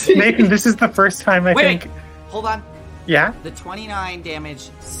 To see. Nathan, this is the first time I Wait, think. hold on. Yeah? The 29 damage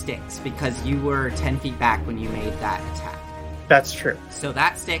sticks because you were 10 feet back when you made that attack. That's true. So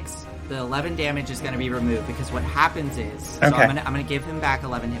that sticks. The 11 damage is going to be removed because what happens is... So Okay. I'm gonna give him back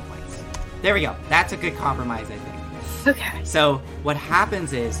 11 hit points. There we go. That's a good compromise, I think. Okay. So what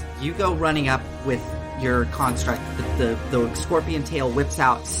happens is you go running up with your construct. The scorpion tail whips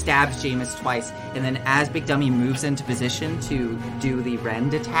out, stabs Jameis twice, and then as Big Dummy moves into position to do the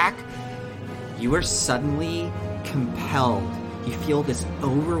rend attack, you are suddenly compelled. You feel this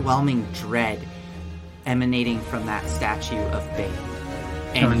overwhelming dread emanating from that statue of Bane.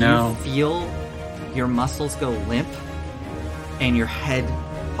 And Oh, no. you feel your muscles go limp and your head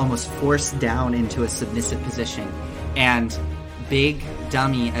almost forced down into a submissive position. And Big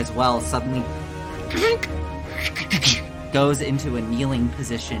Dummy as well suddenly goes into a kneeling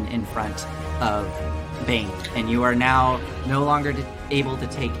position in front of Bane. And you are now no longer able to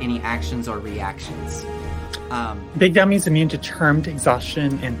take any actions or reactions. Big Dummy's immune to charmed,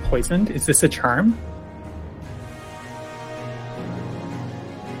 exhaustion, and poisoned. Is this a charm?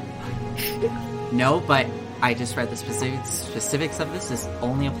 No, but I just read the specifics of this. This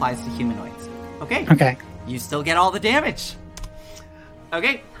only applies to humanoids. Okay. Okay. You still get all the damage.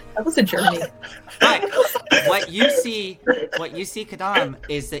 Okay. That was a journey. But what you see, Kadam,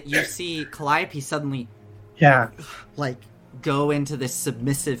 is that you see Calliope suddenly Yeah. like go into this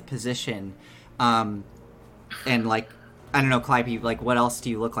submissive position, and like I don't know, Calliope. Like, what else do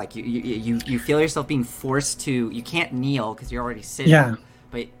you look like? You feel yourself being forced to. You can't kneel because you're already sitting. Yeah.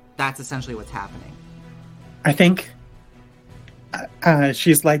 But that's essentially what's happening. I think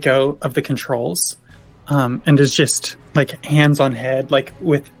she's let go of the controls, and is just like hands on head, like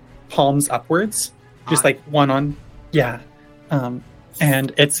with palms upwards, just like one on, yeah.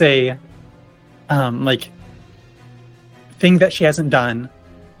 And it's a like thing that she hasn't done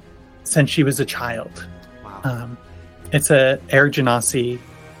since she was a child. Wow. It's a Air Genasi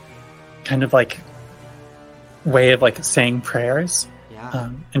kind of like way of like saying prayers. Yeah.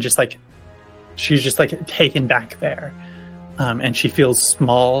 And just like she's just like taken back there, and she feels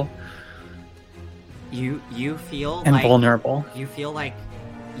small You feel and like, vulnerable. You feel like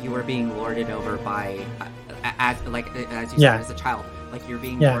you are being lorded over by, as you Yeah. said, as a child, like you're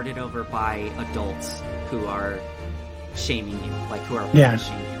being Yeah. lorded over by adults who are shaming you, like who are Yeah.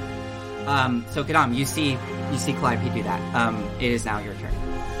 punishing you. So Kadam, you see Calliope do that. It is now your turn.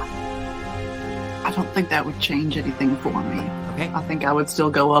 I don't think that would change anything for me. Okay. I think I would still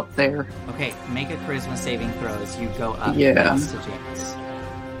go up there. Okay. Make a charisma saving throw as you go up Yeah. next to James.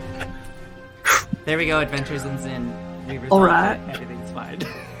 There we go. Adventures in Zen. We resolved All right. it. Everything's fine.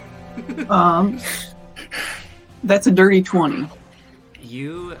 That's a dirty 20.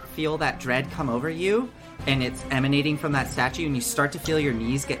 You feel that dread come over you, and it's emanating from that statue, and you start to feel your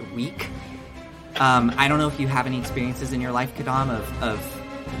knees get weak. I don't know if you have any experiences in your life, Kadam, of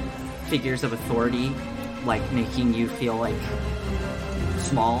figures of authority, like making you feel like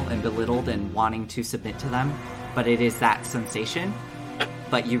small and belittled and wanting to submit to them, but it is that sensation,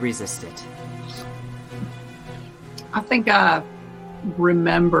 but you resist it. I think I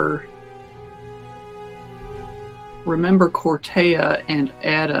remember Cortea and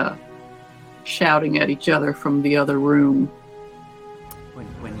Ada shouting at each other from the other room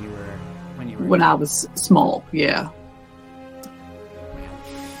when I was small. Yeah,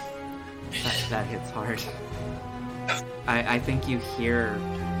 that hits hard. I think you hear.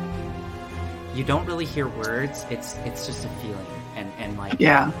 You don't really hear words. It's just a feeling and like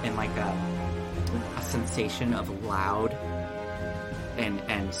a sensation of loud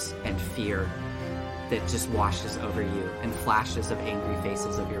and fear that just washes over you, and flashes of angry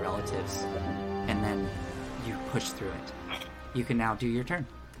faces of your relatives, and then you push through it. You can now do your turn.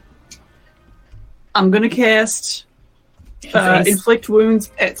 I'm gonna cast inflict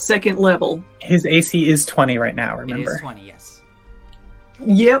wounds at 2nd level. His AC is 20 right now, remember? It is 20, yes.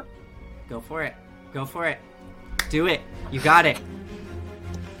 Yep. Go for it. Go for it. Do it. You got it.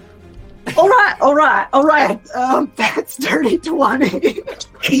 All right. That's dirty 20.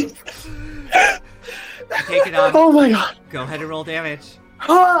 Take it on. Oh my god. Go ahead and roll damage.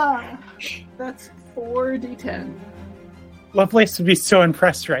 That's 4d10. Lovelace would be so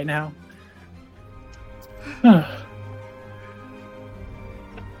impressed right now.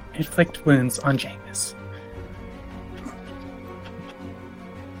 Inflict wounds on Jameis.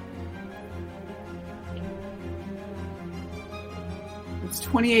 It's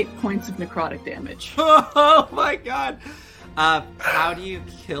 28 points of necrotic damage. Oh my god. How do you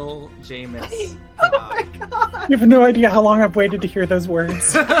kill Jameis? Oh my god. You have no idea how long I've waited to hear those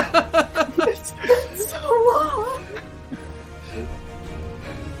words. It's been so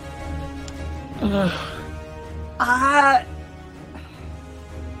long.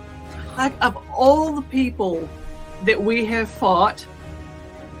 Like, of all the people that we have fought,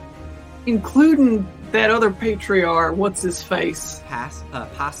 including that other patriarch, what's his face? Pask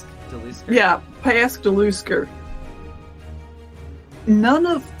Delusker. Yeah, Pask Delusker. None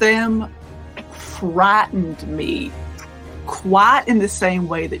of them frightened me quite in the same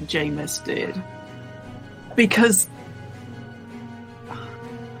way that Jameis did. Because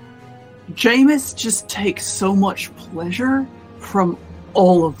Jameis just takes so much pleasure from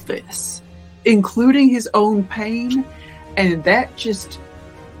all of this, including his own pain, and that just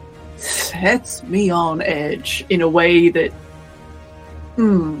sets me on edge in a way that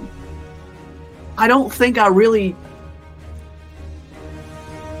I don't think I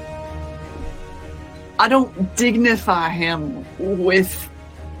don't dignify him with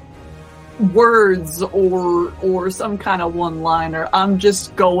words or some kind of one-liner. I'm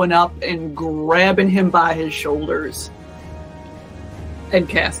just going up and grabbing him by his shoulders and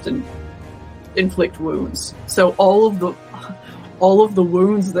casting inflict wounds. So all of the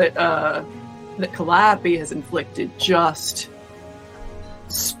wounds that Calliope has inflicted just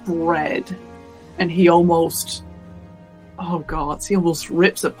spread, and he almost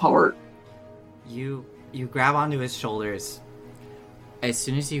rips apart. You grab onto his shoulders. As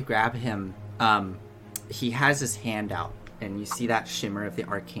soon as you grab him, he has his hand out, and you see that shimmer of the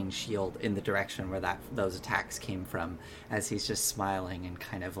arcane shield in the direction where those attacks came from, as he's just smiling and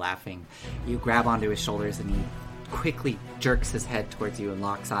kind of laughing. You grab onto his shoulders, and he quickly jerks his head towards you and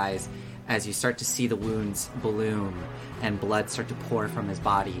locks eyes as you start to see the wounds balloon and blood start to pour from his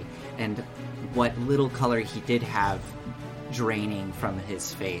body, and what little color he did have draining from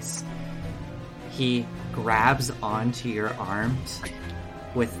his face. He grabs onto your arms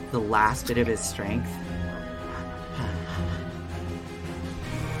with the last bit of his strength.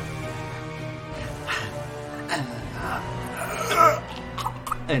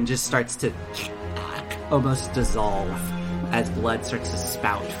 And just starts to almost dissolve as blood starts to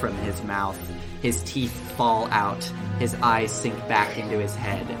spout from his mouth. His teeth fall out, his eyes sink back into his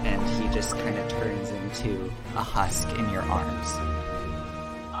head, and he just kind of turns into a husk in your arms.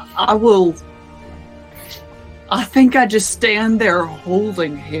 I think I just stand there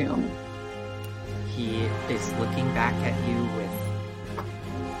holding him. He is looking back at you with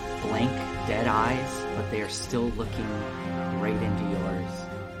blank, dead eyes, but they are still looking right into yours.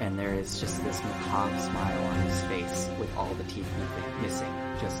 And there is just this macabre smile on his face with all the teeth missing.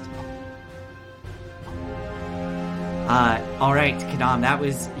 Just... Alright, Kadam, that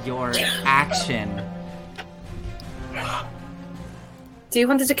was your action. Do you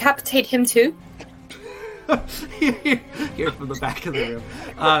want to decapitate him too? Here from the back of the room.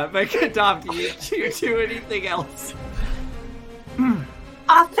 But Kadam, do you do anything else?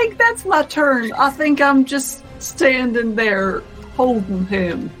 I think that's my turn. I think I'm just standing there holding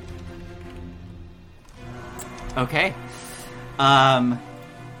him. Okay. All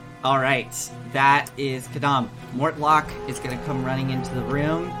right. That is Kadam. Mortlock is going to come running into the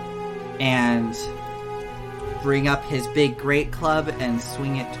room and bring up his big great club and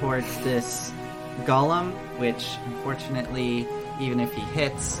swing it towards this golem, which unfortunately, even if he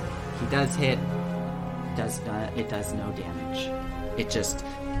hits, he does hit. It does no damage. It just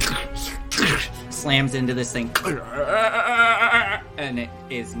slams into this thing, and it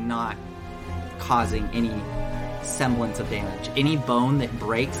is not causing any semblance of damage. Any bone that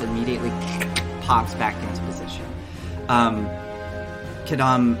breaks immediately pops back into position.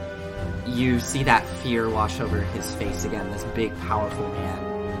 Kadam, you see that fear wash over his face again. This big, powerful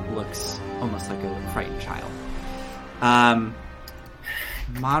man looks almost like a frightened child.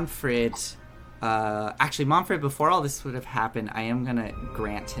 Manfred, before all this would have happened, I am gonna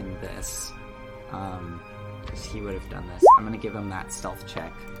grant him this, because he would have done this. I'm gonna give him that stealth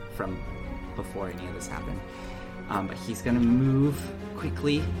check from before any of this happened. But he's gonna move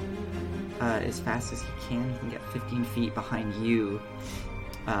quickly, as fast as he can. He can get 15 feet behind you,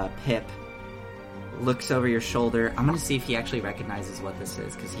 Pip. Looks over your shoulder. I'm gonna see if he actually recognizes what this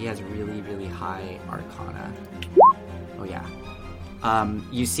is, because he has really, really high Arcana. Oh yeah.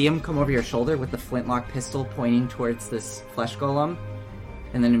 You see him come over your shoulder with the flintlock pistol pointing towards this flesh golem,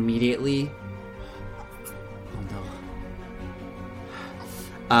 and then immediately... Oh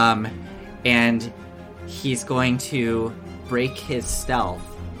no. And he's going to break his stealth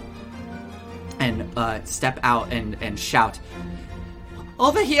and step out and shout,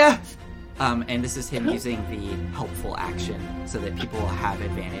 "Over here!" And this is him using the helpful action so that people will have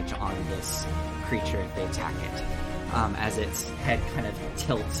advantage on this creature if they attack it. As its head kind of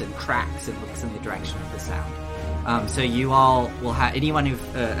tilts and cracks and looks in the direction of the sound. So you all will have, anyone who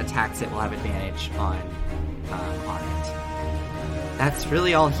attacks it will have advantage on it. That's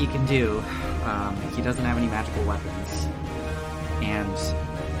really all he can do. He doesn't have any magical weapons. And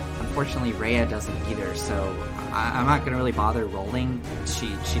unfortunately Rhea doesn't either, so I'm not going to really bother rolling. She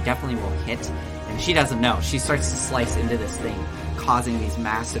definitely will hit, and she doesn't know. She starts to slice into this thing, causing these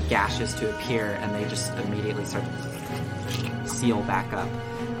massive gashes to appear, and they just immediately start to seal back up.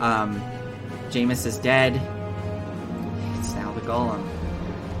 Jameis is dead. It's now the golem.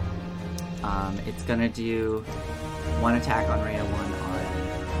 It's going to do one attack on Rhea, one on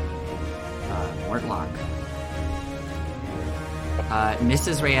Mortlock.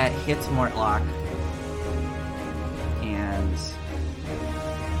 Misses Rhea, hits Mortlock, and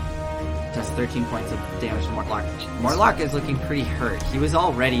does 13 points of damage to Mortlock. Mortlock is looking pretty hurt. He was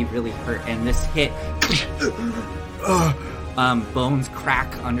already really hurt, and this hit... bones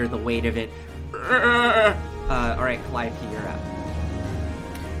crack under the weight of it. Alright, Calliope, you're up.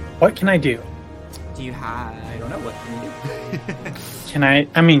 What can I do? Do you have... I don't know, what can you do?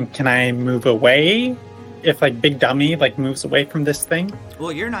 Can I move away? If, Big Dummy, moves away from this thing?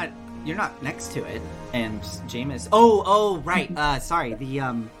 Well, you're not next to it, and Jameis... Oh, right, sorry, the,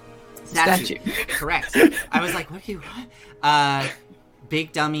 statue. Correct. I was like, what do you...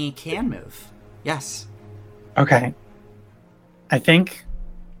 Big Dummy can move. Yes. Okay. I think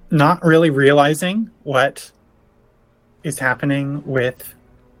not really realizing what is happening with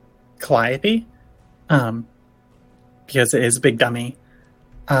Calliope, because it is Big Dummy,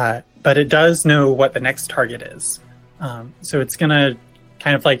 but it does know what the next target is. So it's going to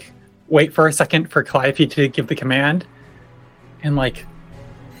kind of wait for a second for Calliope to give the command and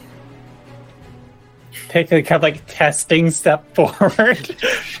take a kind of testing step forward.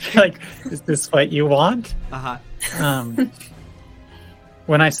 Is this what you want? Uh-huh.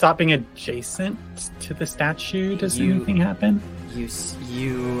 When I stop being adjacent to the statue, does anything happen? You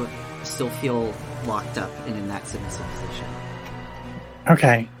still feel locked up and in that submissive position.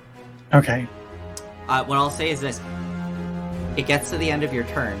 Okay. What I'll say is this. It gets to the end of your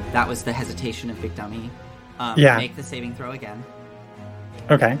turn. That was the hesitation of Big Dummy. Yeah. Make the saving throw again.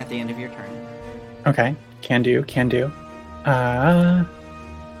 Okay. At the end of your turn. Okay. Can do.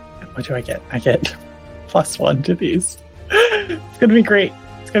 What do I get? I get +1 to these. It's gonna be great.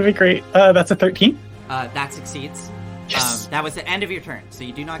 That's a 13. That succeeds. Yes. That was the end of your turn, so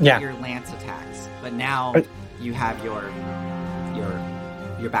you do not get your lance attacks. But now you have your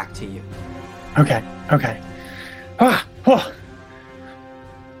back to you. Okay. Oh.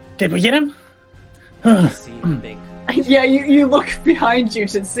 Did we get him? You see the big... Yeah, you look behind you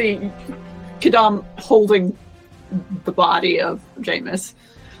to see Kadam holding the body of Jameis.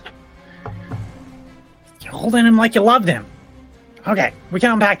 You're holding him like you loved him. Okay, we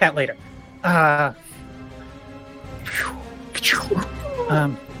can unpack that later.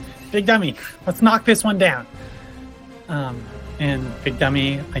 Big Dummy, let's knock this one down. And Big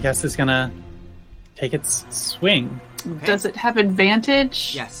Dummy, I guess, is gonna take its swing. Okay. Does it have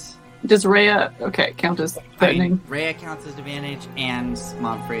advantage? Yes. Does Rhea, count as threatening? Rhea counts as advantage, and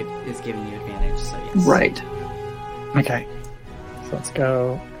Momfred is giving you advantage, so yes. Right. Okay. So let's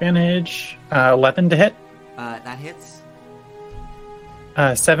go advantage. 11 to hit. That hits.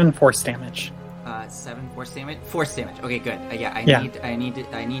 7 force damage. 7 force damage. Force damage. Okay, good. I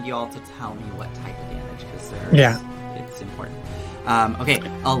need you all to tell me what type of damage because it's important. Okay.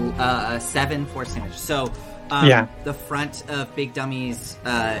 7 force damage. So. The front of Big Dummy's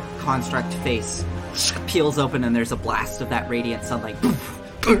construct face peels open, and there's a blast of that radiant sunlight,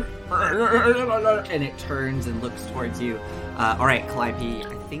 and it turns and looks towards you. All right, Calliope,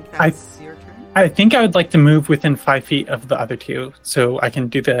 I think that's your turn. I think I would like to move within 5 feet of the other two, so I can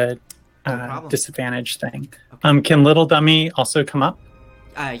do the disadvantage thing. Okay. Can Little Dummy also come up?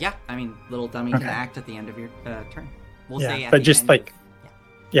 Yeah. I mean, Little Dummy can act at the end of your turn. We'll say at but the just end like,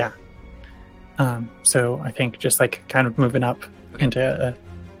 so I think just like kind of moving up into a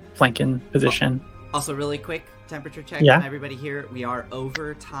flanking position. Also, really quick temperature check. Yeah. On everybody here. We are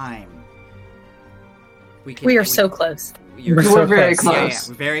over time. We are so close. We're very close. Yeah,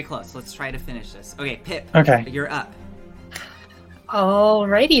 we're very close. Let's try to finish this. Okay, Pip. Okay. You're up.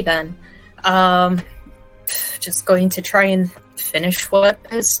 Alrighty then. Just going to try and finish what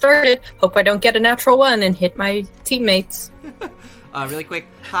has started. Hope I don't get a natural one and hit my teammates. Really quick.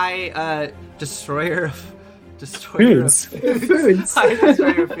 Hi, Destroyer of Foods. Foods. Hi,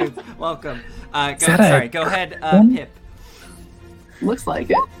 Destroyer of Foods. Welcome. Go ahead, Pip. Looks like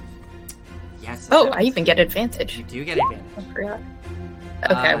it. Yes. Oh, I even get advantage. You do get advantage. I forgot.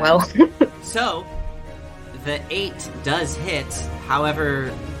 Okay, well. So, the 8 does hit.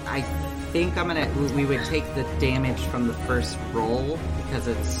 However, I think we would take the damage from the first roll because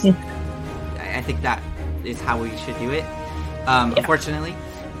it's. I think that is how we should do it. Unfortunately.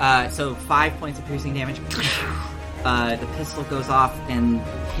 So 5 points of piercing damage. The pistol goes off and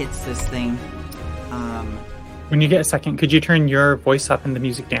hits this thing. When you get a second, could you turn your voice up and the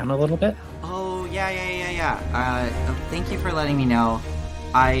music down a little bit? Oh, yeah. Thank you for letting me know.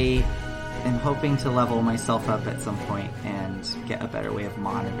 I am hoping to level myself up at some point and get a better way of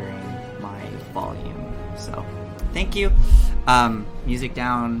monitoring my volume. So, thank you. Music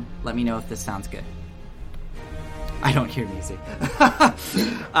down. Let me know if this sounds good. I don't hear music.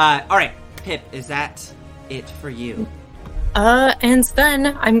 Alright, Pip, is that it for you? And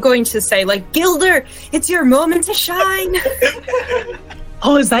then I'm going to say, Gilder, it's your moment to shine!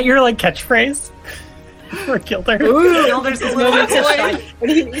 Oh, is that your, catchphrase? For Gilder? Ooh, Gilder's moment to shine. But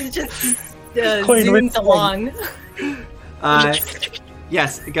he just zooms along.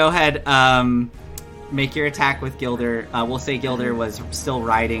 Yes, go ahead. Make your attack with Gilder. We'll say Gilder was still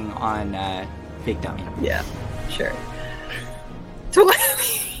riding on Big Dummy. Yeah. Sure.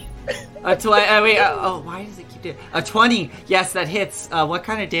 20. Why does it keep doing? 20. Yes, that hits. What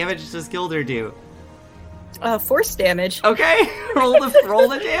kind of damage does Gilder do? Force damage. Okay, roll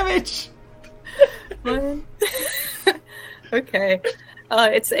the damage. Okay.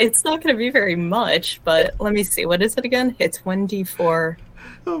 It's not going to be very much, but let me see. What is it again? It's 1d4.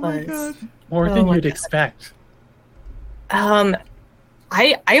 Oh my god. More than you'd expect. I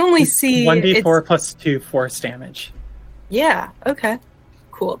only see 1d4 plus 2 force damage. Yeah. Okay.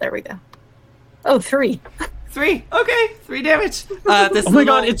 Cool. There we go. Oh, 3. 3. Okay. 3 damage. God!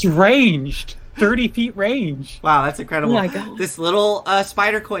 It's ranged. 30 feet range. Wow, that's incredible. Oh my god. This little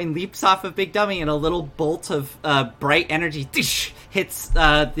spider coin leaps off of Big Dummy, and a little bolt of bright energy hits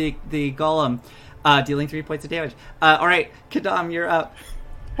the golem, dealing 3 points of damage. All right, Kadam, you're up.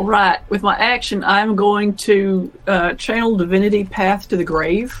 All right, with my action, I'm going to channel Divinity Path to the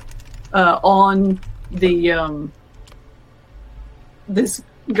Grave on the this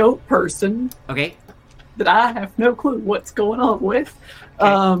goat person. Okay. That I have no clue what's going on with.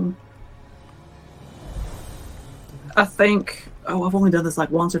 Okay. I think, I've only done this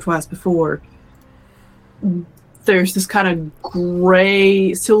once or twice before. There's this kind of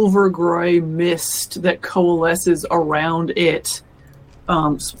gray, silver gray mist that coalesces around it,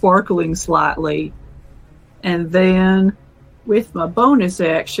 sparkling slightly. And then, with my bonus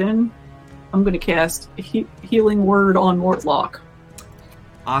action, I'm going to cast Healing Word on Mortlock.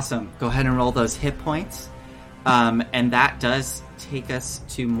 Awesome. Go ahead and roll those hit points. And that does take us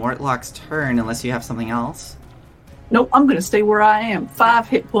to Mortlock's turn, unless you have something else. Nope, I'm going to stay where I am. 5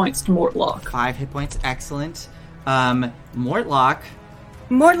 hit points to Mortlock. 5 hit points, excellent. Mortlock.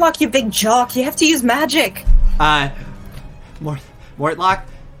 Mortlock, you big jock! You have to use magic. Mortlock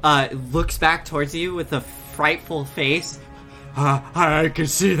looks back towards you with a frightful face. I can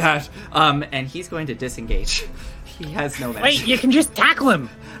see that. And he's going to disengage. He has no magic. Wait, you can just tackle him.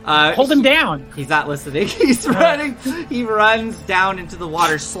 Hold him down. He's not listening. He's running. He runs down into the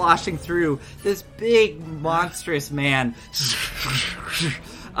water, sloshing through this big, monstrous man,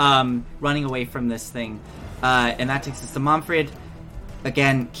 running away from this thing. And that takes us to Momfred.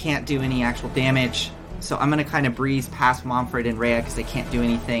 Again, can't do any actual damage. So I'm going to kind of breeze past Momfred and Rhea because they can't do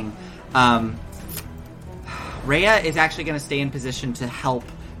anything. Rhea is actually going to stay in position to help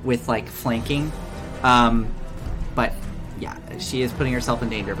with, like, flanking. But, yeah, she is putting herself in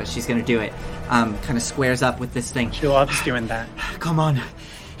danger, but she's going to do it. Kind of squares up with this thing. She loves doing that. Come on,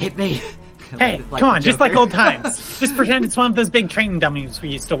 hit me. Hey, Like come on, just Joker. like old times. Just pretend it's one of those big training dummies we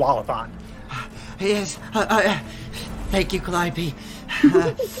used to wallop on. Yes. Thank you, Calliope.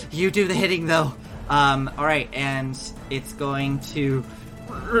 You do the hitting, though. All right, and it's going to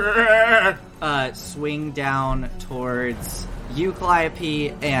swing down towards you,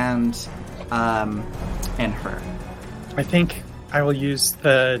 Calliope, and her. I think I will use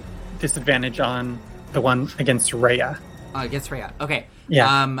the disadvantage on the one against Rhea. Against Rhea. Okay.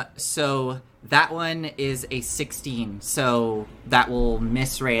 Yeah. So that one is a 16, so that will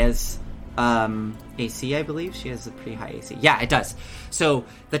miss Rhea's AC, I believe. She has a pretty high AC. Yeah, it does. So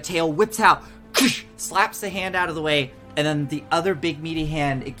the tail whips out, slaps the hand out of the way, and then the other big meaty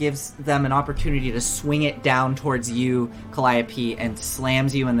hand, it gives them an opportunity to swing it down towards you, Calliope, and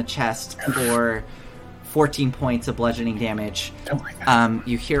slams you in the chest for 14 points of bludgeoning damage. Oh my god.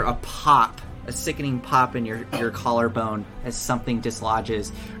 You hear a pop, a sickening pop in your collarbone as something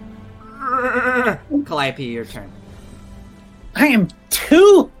dislodges. Calliope, your turn. I am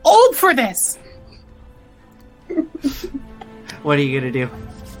too old for this! What are you gonna do?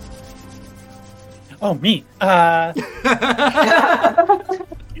 Oh, me. I'm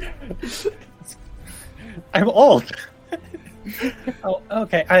old. Oh,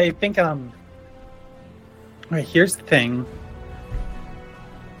 okay. I think, Alright, here's the thing.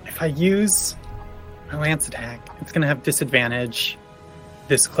 If I use my lance attack, it's gonna have disadvantage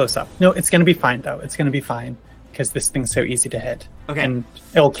this close up. No, it's gonna be fine, though. It's gonna be fine, because this thing's so easy to hit. Okay. And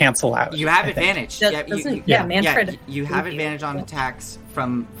it'll cancel out. You have I think. advantage. Manfred. You have advantage on attacks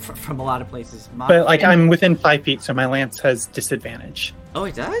from a lot of places. But, like, I'm within 5 feet, so my lance has disadvantage. Oh,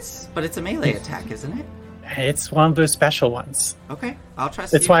 it does? But it's a melee attack, isn't it? It's one of those special ones. Okay, I'll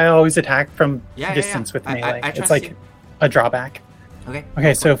trust That's you. why I always attack from Yeah, distance with I melee. trust It's like you. a drawback. Okay.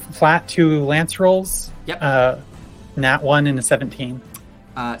 Okay, so flat 2 lance rolls. Yep. Nat 1 and a 17.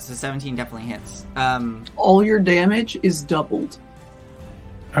 So 17 definitely hits. All your damage is doubled.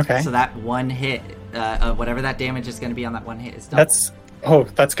 Okay. So that one hit, whatever that damage is going to be on that one hit is doubled.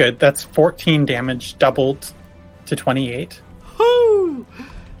 That's good. That's 14 damage doubled to 28. Woo!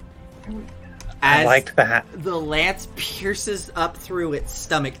 I like that. The lance pierces up through its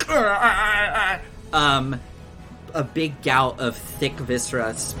stomach. A big gout of thick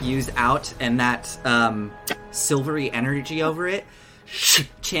viscera spews out, and that silvery energy over it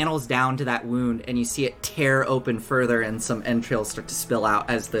channels down to that wound, and you see it tear open further, and some entrails start to spill out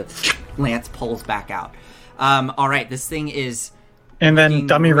as the lance pulls back out. All right, this thing is... And then being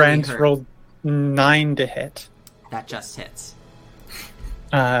Dummy really Rand hurt. rolled 9 to hit. That just hits.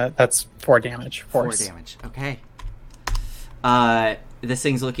 That's 4 damage. 4 damage. Okay. This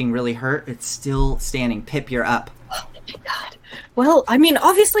thing's looking really hurt. It's still standing. Pip, you're up. Oh my god. Well, I mean,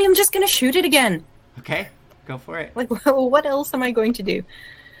 obviously I'm just gonna shoot it again. Okay, go for it. Like, what else am I going to do?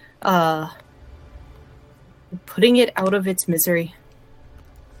 Putting it out of its misery.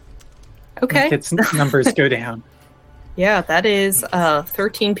 Okay. Its numbers go down. Yeah, that is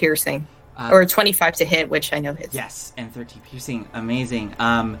 13 piercing. Or 25 to hit, which I know hits. Yes, and 13 piercing. Amazing.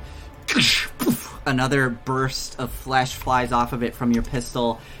 Another burst of flesh flies off of it from your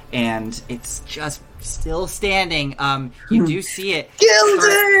pistol, and it's just still standing. You do see it.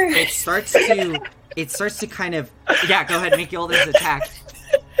 Gilder! It starts to kind of... Yeah, go ahead, make Gilder's attack.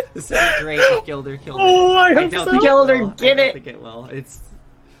 This would be great if Gilder killed it. Oh, I hope don't so. think Gilder, it will. get I it. don't think it will. It's...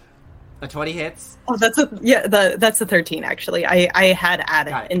 A 20 hits? Oh, that's a 13 actually. I had added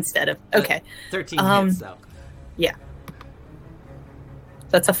Got it. instead of okay. 13 hits, though. Yeah.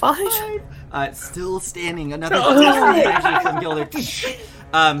 That's a 5. Still standing. Another energy from Gilder.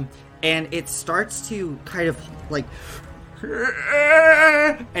 And it starts to kind of like...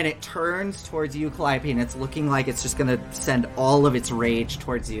 And it turns towards you, Calliope, and it's looking like it's just going to send all of its rage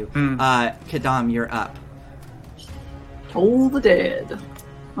towards you. Kadam, you're up. Toll the dead.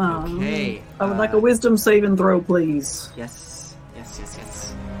 Okay. I would like a wisdom saving throw, please. Yes.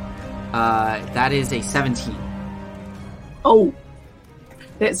 That is a 17. Oh,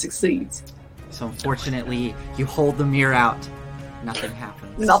 that succeeds. So unfortunately, you hold the mirror out. Nothing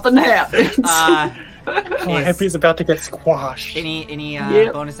happens. Nothing happens. Calliope's about to get squashed. Any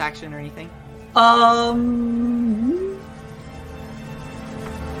Yep. bonus action or anything?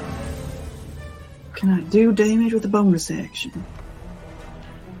 Can I do damage with a bonus action?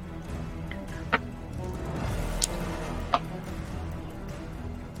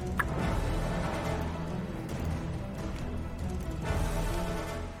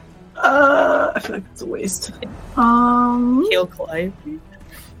 I feel like it's a waste. Heal Calliope.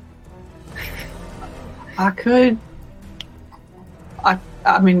 I could.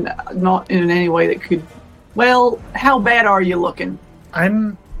 I mean, not in any way that could. Well, how bad are you looking?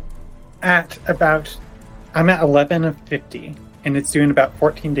 I'm at 11 of 50, and it's doing about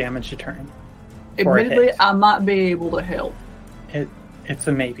 14 damage a turn. For a Admittedly, hit. I might be able to help. It's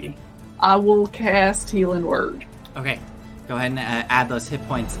a maybe. I will cast Healing Word. Okay. Go ahead and add those hit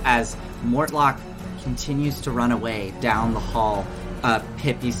points as Mortlock continues to run away down the hall.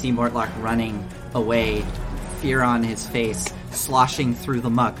 Pip, you see Mortlock running away, fear on his face, sloshing through the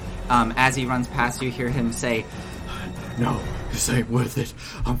muck. As he runs past you, hear him say, No, this ain't worth it.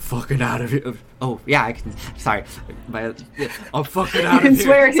 I'm fucking out of here. "Oh yeah, I can." Sorry, I'm fucking out You of can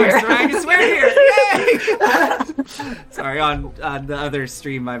swear here. here. Sorry, I can swear here. Yay! Sorry, on the other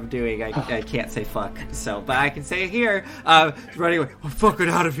stream I'm doing, I can't say fuck. So, but I can say it here. Running away. I'm fucking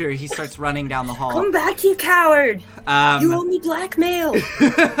out of here. He starts running down the hall. Come back, you coward! You owe me blackmail!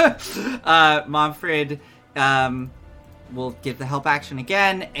 Momfred will give the help action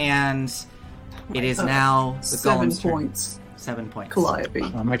again, and it is now the 7 golem's turn. points. 7 points. Calliope.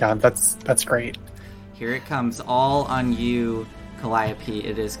 Oh my god, that's great. Here it comes, all on you, Calliope.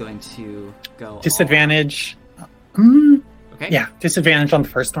 It is going to go. Disadvantage. Okay. Yeah, disadvantage on the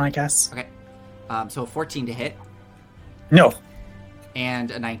first one, I guess. Okay. So a 14 to hit No.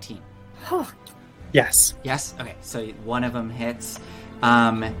 and a 19. Yes. Yes. Okay. So one of them hits.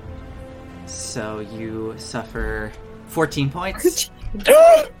 So you suffer 14 points.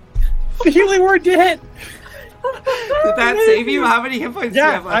 The healing word did hit. Did that save you? How many hit points do you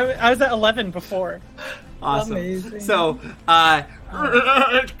Yeah, have left? I was at 11 before. Awesome. Amazing. So,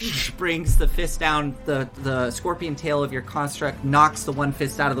 brings the fist down. The scorpion tail of your construct knocks the one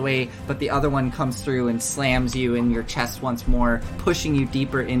fist out of the way, but the other one comes through and slams you in your chest once more, pushing you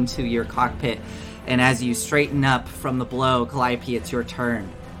deeper into your cockpit. And as you straighten up from the blow, Calliope, it's your turn.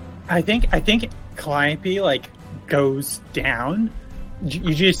 I think Calliope goes down.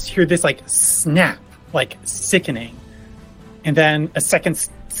 You just hear this snap, sickening, and then a second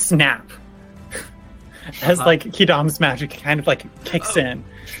snap as Kidam's magic kind of kicks in.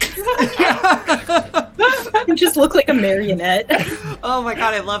 You just look like a marionette. Oh my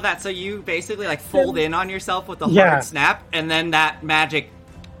god, I love that. So you basically fold in on yourself with the Yeah. hard snap, and then that magic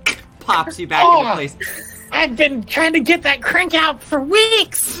pops you back into place. I've been trying to get that crank out for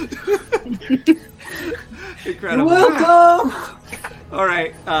weeks. Incredible. Welcome! All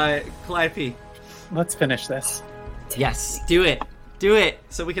right, Calliope. Let's finish this. Yes, do it. Do it,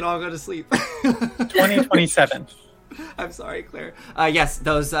 so we can all go to sleep. 2027. I'm sorry, Claire. Yes,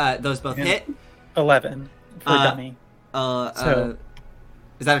 those both Yeah. hit. 11 for dummy. So,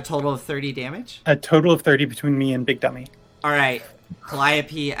 is that a total of 30 damage? A total of 30 between me and Big Dummy. All right,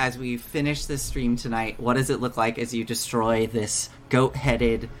 Calliope, as we finish this stream tonight, what does it look like as you destroy this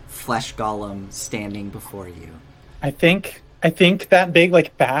goat-headed flesh golem standing before you? I think that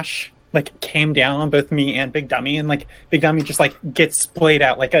big bash came down on both me and Big Dummy, and Big Dummy just gets splayed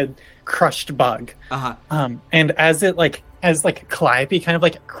out like a crushed bug. Uh-huh. And as it as Calliope kind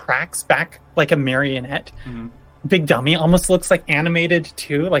of cracks back like a marionette, Mhm. Big Dummy almost looks animated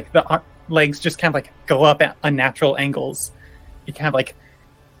too. The legs just kind of go up at unnatural angles. It kind of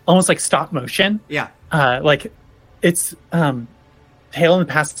almost stop motion. Yeah. It's tail in the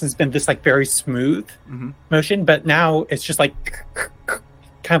past has been this very smooth Mhm. motion, but now it's just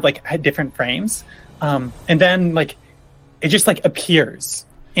kind of at different frames, and then it just appears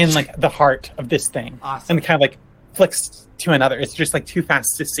in the heart of this thing. Awesome. And kind of flicks to another. It's just too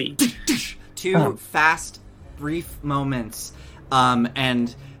fast to see. Two fast, brief moments, and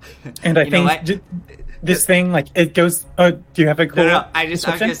And I you know think what? this thing it goes. Oh, do you have a cool? No, I was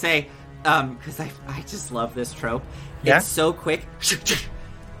description? gonna say, because I just love this trope. Yeah? It's so quick.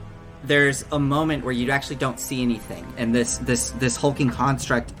 There's a moment where you actually don't see anything, and this hulking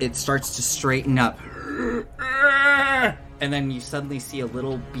construct, it starts to straighten up, and then you suddenly see a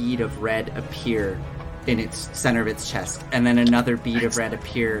little bead of red appear in its center of its chest, and then another bead of red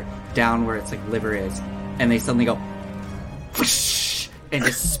appear down where its like liver is, and they suddenly go whoosh, and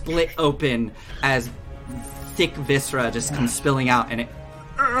just split open as thick viscera just comes spilling out, and it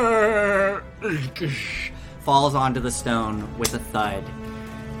falls onto the stone with a thud,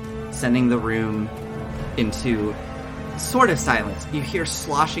 sending the room into sort of silence. You hear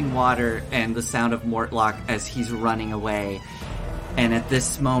sloshing water and the sound of Mortlock as he's running away. And at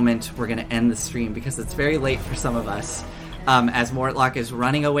this moment, we're going to end the stream because it's very late for some of us. As Mortlock is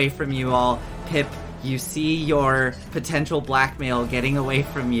running away from you all, Pip, you see your potential blackmail getting away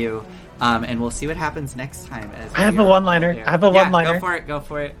from you. And we'll see what happens next time. As I have a one-liner. Go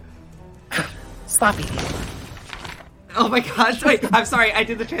for it. Sloppy. Oh my gosh, wait, I'm sorry, I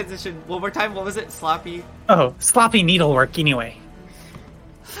did the transition. One more time, what was it? Sloppy? Oh, sloppy needlework anyway.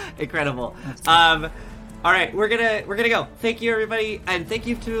 Incredible. Alright, we're gonna go. Thank you everybody, and thank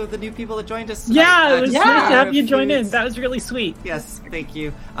you to the new people that joined us tonight. Yeah, it was nice to have you join in. That was really sweet. Yes, thank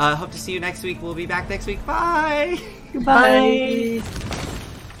you. Hope to see you next week. We'll be back next week. Bye! Goodbye. Bye.